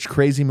makes a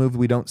crazy move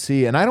we don't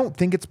see. And I don't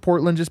think it's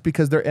Portland just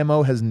because their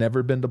MO has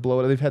never been to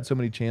blow it. They've had so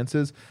many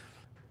chances.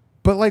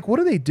 But what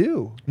do they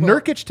do? Well,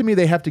 Nurkic, to me,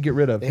 they have to get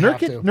rid of.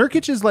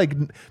 Nurkic is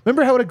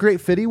remember how what a great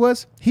fit he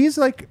was? He's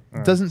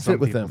doesn't fit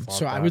with them.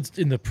 So I was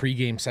in the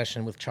pregame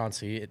session with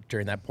Chauncey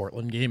during that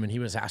Portland game, and he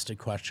was asked a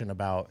question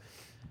about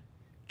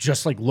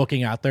just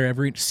looking out there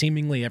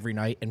seemingly every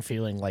night and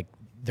feeling like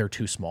they're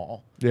too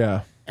small.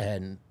 Yeah.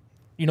 And,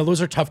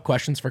 those are tough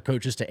questions for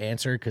coaches to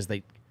answer because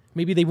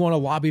maybe they want to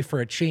lobby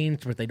for a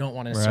change, but they don't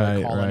want to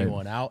necessarily call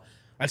anyone out.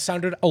 I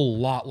sounded a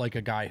lot like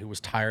a guy who was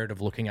tired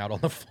of looking out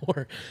on the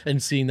floor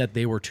and seeing that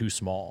they were too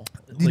small.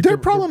 Their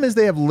problem is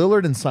they have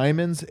Lillard and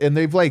Simons, and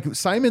they've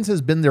Simons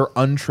has been their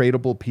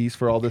untradeable piece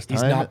for all this time.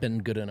 He's not been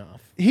good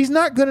enough. He's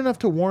not good enough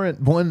to warrant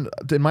one,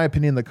 in my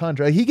opinion, the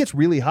contract. He gets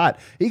really hot.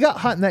 He got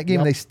hot in that game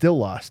and they still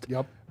lost.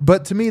 Yep.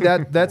 But to me,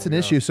 that's an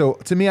issue. So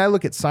to me, I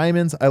look at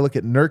Simons, I look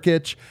at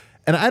Nurkic,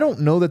 and I don't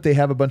know that they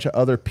have a bunch of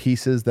other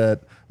pieces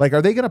that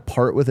are they going to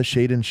part with a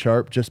Shaedon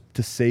Sharpe just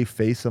to save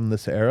face on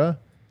this era?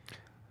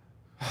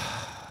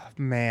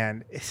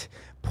 Man,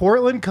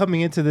 Portland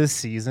coming into this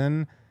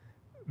season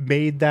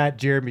made that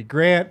Jeremy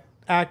Grant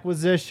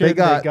acquisition. They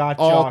got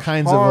all Josh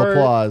kinds Hart. of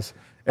applause.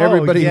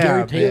 Everybody,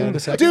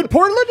 dude,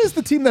 Portland is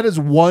the team that has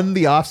won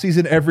the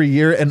offseason every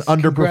year and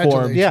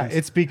underperformed. Yeah,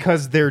 it's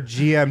because their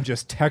GM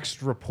just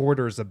texts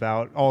reporters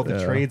about all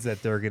the trades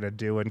that they're going to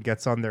do and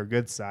gets on their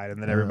good side,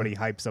 and then everybody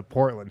hypes up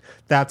Portland.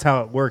 That's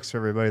how it works for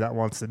everybody that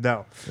wants to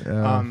know.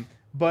 Yeah.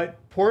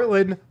 But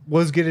Portland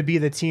was going to be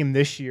the team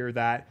this year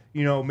that,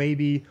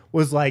 maybe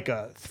was like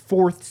a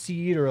 4th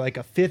seed or like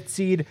a 5th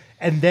seed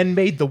and then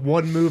made the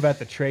one move at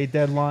the trade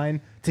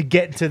deadline to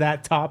get into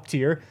that top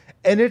tier.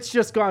 And it's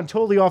just gone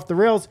totally off the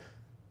rails.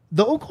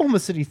 The Oklahoma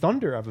City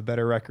Thunder have a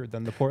better record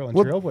than the Portland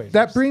Trailblazers.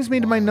 That brings me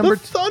to my number.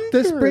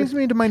 This brings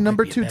me to my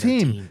number 2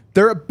 team.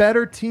 They're a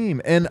better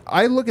team, and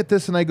I look at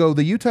this and I go,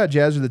 the Utah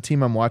Jazz are the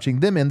team I'm watching.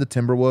 Them and the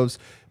Timberwolves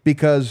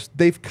because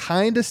they've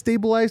kind of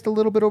stabilized a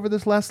little bit over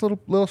this last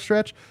little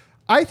stretch.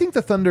 I think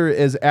the Thunder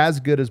is as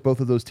good as both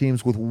of those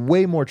teams with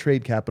way more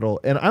trade capital,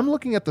 and I'm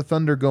looking at the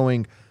Thunder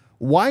going,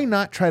 why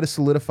not try to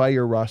solidify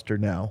your roster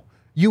now?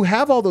 you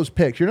have all those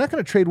picks. You're not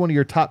going to trade one of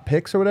your top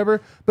picks or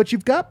whatever, but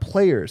you've got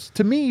players.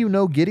 To me,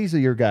 Giddey's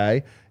your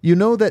guy. You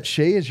know that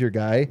Shea is your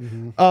guy.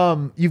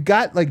 You've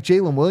got like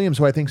Jalen Williams,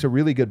 who I think is a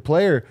really good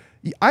player.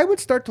 I would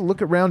start to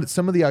look around at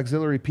some of the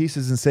auxiliary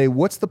pieces and say,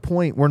 what's the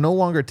point? We're no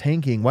longer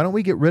tanking. Why don't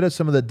we get rid of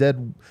some of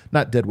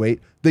the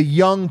the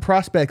young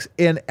prospects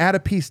and add a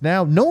piece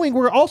now, knowing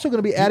we're also going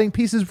to be adding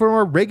pieces from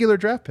our regular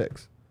draft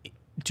picks?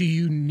 Do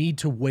you need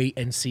to wait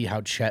and see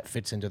how Chet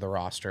fits into the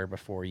roster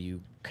before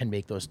you can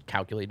make those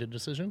calculated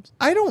decisions?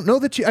 I don't know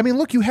that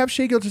look, you have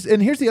Shea Gilgeous,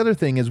 and here's the other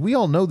thing is we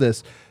all know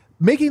this.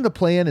 Making the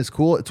play-in is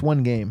cool. It's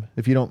one game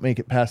if you don't make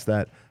it past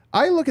that.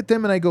 I look at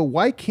them and I go,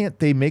 why can't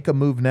they make a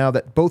move now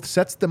that both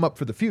sets them up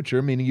for the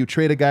future? Meaning you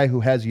trade a guy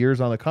who has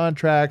years on the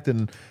contract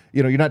and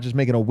you're not just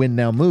making a win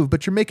now move,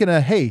 but you're making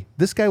hey,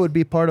 this guy would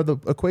be part of the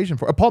equation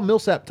for a Paul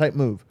Millsap type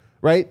move,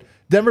 right?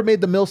 Denver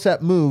made the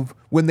Millsap move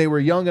when they were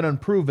young and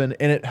unproven,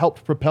 and it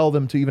helped propel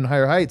them to even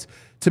higher heights.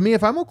 To me,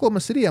 if I'm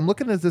Oklahoma City, I'm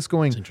looking at this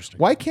going,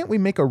 why can't we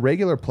make a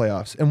regular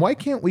playoffs? And why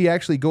can't we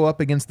actually go up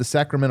against the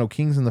Sacramento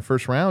Kings in the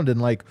first round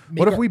and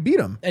what if we beat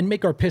them? And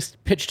make our pitch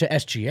to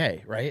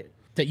SGA, right?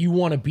 That you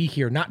want to be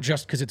here, not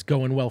just because it's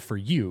going well for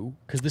you,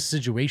 because this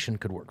situation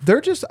could work.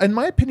 They're just, in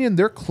my opinion,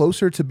 they're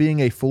closer to being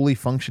a fully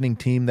functioning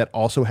team that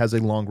also has a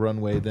long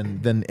runway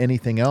than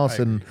anything else.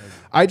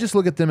 I just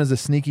look at them as a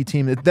sneaky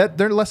team. That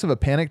they're less of a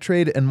panic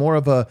trade and more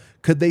of a,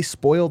 could they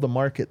spoil the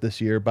market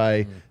this year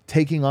by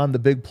taking on the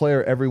big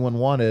player everyone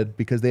wanted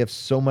because they have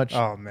so much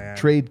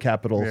trade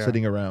capital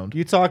sitting around?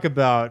 You talk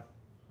about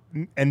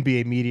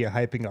NBA media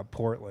hyping up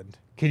Portland.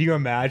 Can you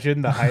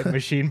imagine the hype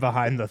machine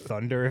behind the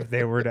Thunder if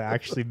they were to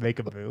actually make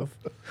a move?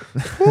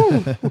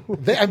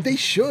 They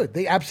should.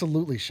 They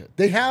absolutely should.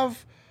 They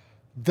have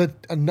the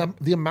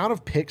amount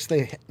of picks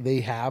they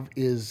have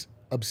is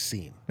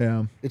obscene.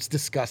 Yeah, it's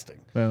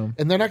disgusting. Yeah.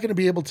 And they're not going to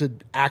be able to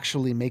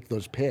actually make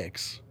those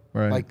picks.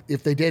 Right. Like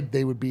if they did,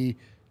 they would be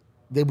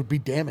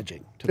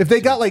damaging. If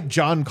they got like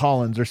John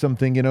Collins or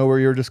something, where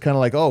you're just kind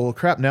of like, oh, well,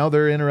 crap, now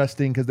they're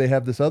interesting because they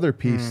have this other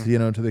piece,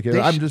 to the kid.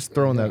 I'm just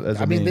throwing that as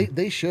a meme.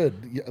 They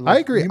should. I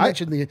agree. You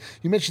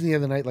mentioned the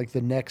other night, like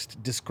the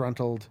next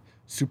disgruntled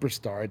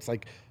superstar. It's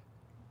like,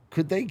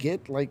 could they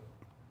get like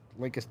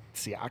a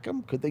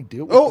Siakam? Could they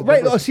do it? Oh,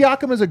 right.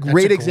 Siakam is a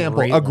great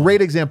example. A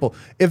great example.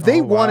 If they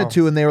wanted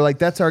to and they were like,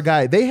 that's our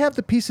guy, they have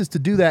the pieces to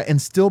do that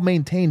and still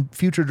maintain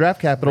future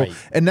draft capital. Right.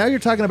 And now you're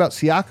talking about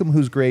Siakam,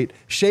 who's great,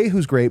 Shea,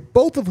 who's great,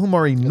 both of whom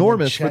are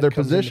enormous for their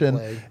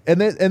position.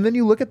 And then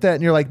you look at that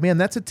and you're like, man,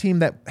 that's a team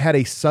that had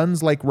a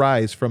Suns-like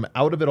rise from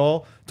out of it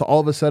all to all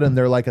of a sudden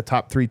they're like a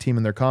top 3 team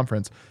in their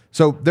conference.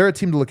 So they're a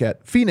team to look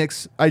at.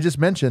 Phoenix, I just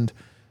mentioned.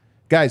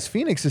 Guys,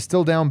 Phoenix is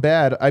still down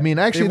bad. I mean,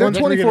 actually, they're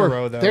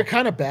 24. They're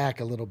kind of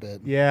back a little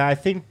bit. Yeah, I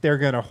think they're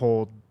going to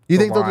hold. You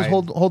think they'll just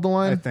hold the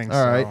line? I think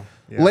All so. right.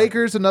 Yeah.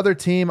 Lakers, another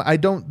team.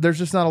 There's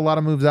just not a lot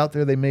of moves out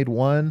there. They made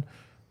one.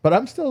 But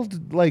I'm still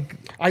like...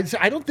 I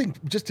don't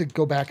think, just to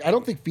go back, I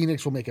don't think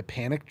Phoenix will make a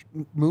panic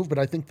move, but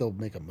I think they'll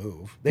make a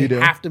move. They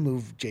have to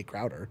move Jay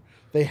Crowder.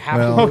 They have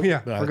to. Oh, yeah.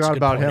 Forgot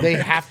about him. They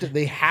have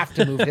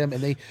to move him.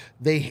 And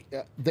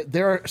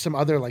there are some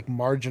other like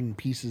margin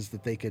pieces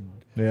that they could...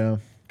 Yeah.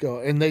 Go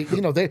and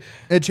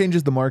it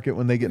changes the market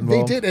when they get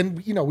involved. They did,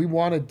 and we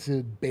wanted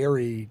to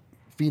bury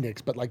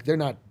Phoenix, but like they're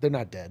not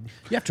dead.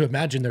 You have to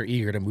imagine they're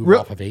eager to move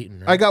off of Ayton.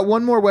 Right? I got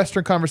one more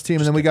Western Conference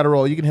team, and then we got to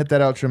roll. You can hit that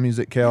outro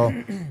music, Kel.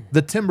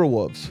 The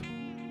Timberwolves.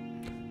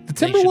 The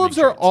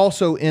Timberwolves are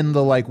also in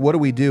the what do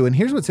we do? And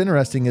here's what's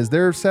interesting: is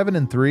they're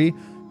 7-3,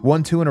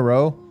 1-2 in a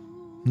row.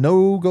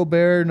 No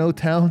Gobert, no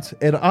Towns,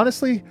 and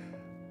honestly,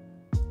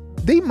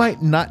 they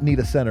might not need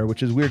a center,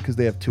 which is weird because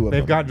they have 2 of them.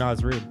 They've got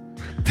Naz Reid.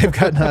 They've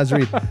got Naz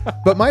Reid.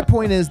 But my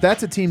point is,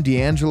 that's a team.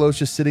 D'Angelo's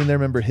just sitting there.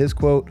 Remember his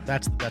quote?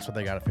 That's what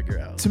they got to figure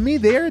out. To me,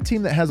 they're a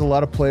team that has a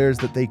lot of players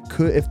that they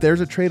could, if there's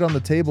a trade on the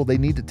table, they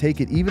need to take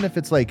it, even if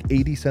it's like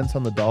 80 cents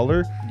on the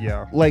dollar.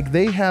 Yeah. Like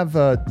they have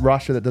a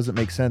roster that doesn't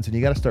make sense, and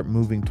you got to start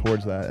moving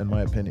towards that, in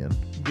my opinion.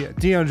 Yeah,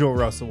 D'Angelo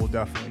Russell will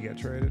definitely get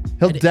traded.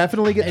 He'll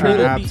definitely get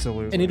traded.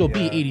 Absolutely. And it'll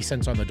be 80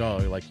 cents on the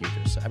dollar, like you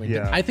just said. I mean,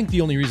 I think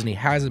the only reason he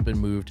hasn't been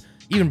moved,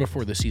 even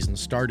before the season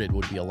started,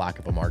 would be a lack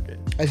of a market.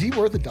 Is he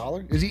worth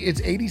 $1? Is he?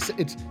 It's 80.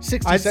 It's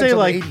 60 I'd cents. say on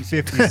like 80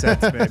 50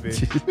 cents,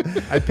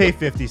 maybe. I'd pay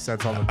 50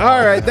 cents on the dollar.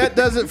 All right, that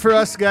does it for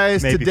us,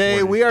 guys. Maybe Today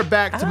 40. we are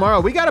back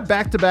tomorrow. We got a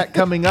back-to-back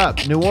coming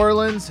up, New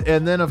Orleans,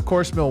 and then of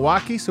course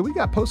Milwaukee. So we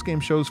got post-game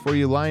shows for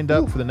you lined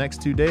up for the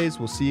next 2 days.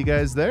 We'll see you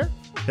guys there.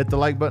 Hit the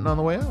like button on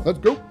the way out. Let's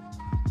go.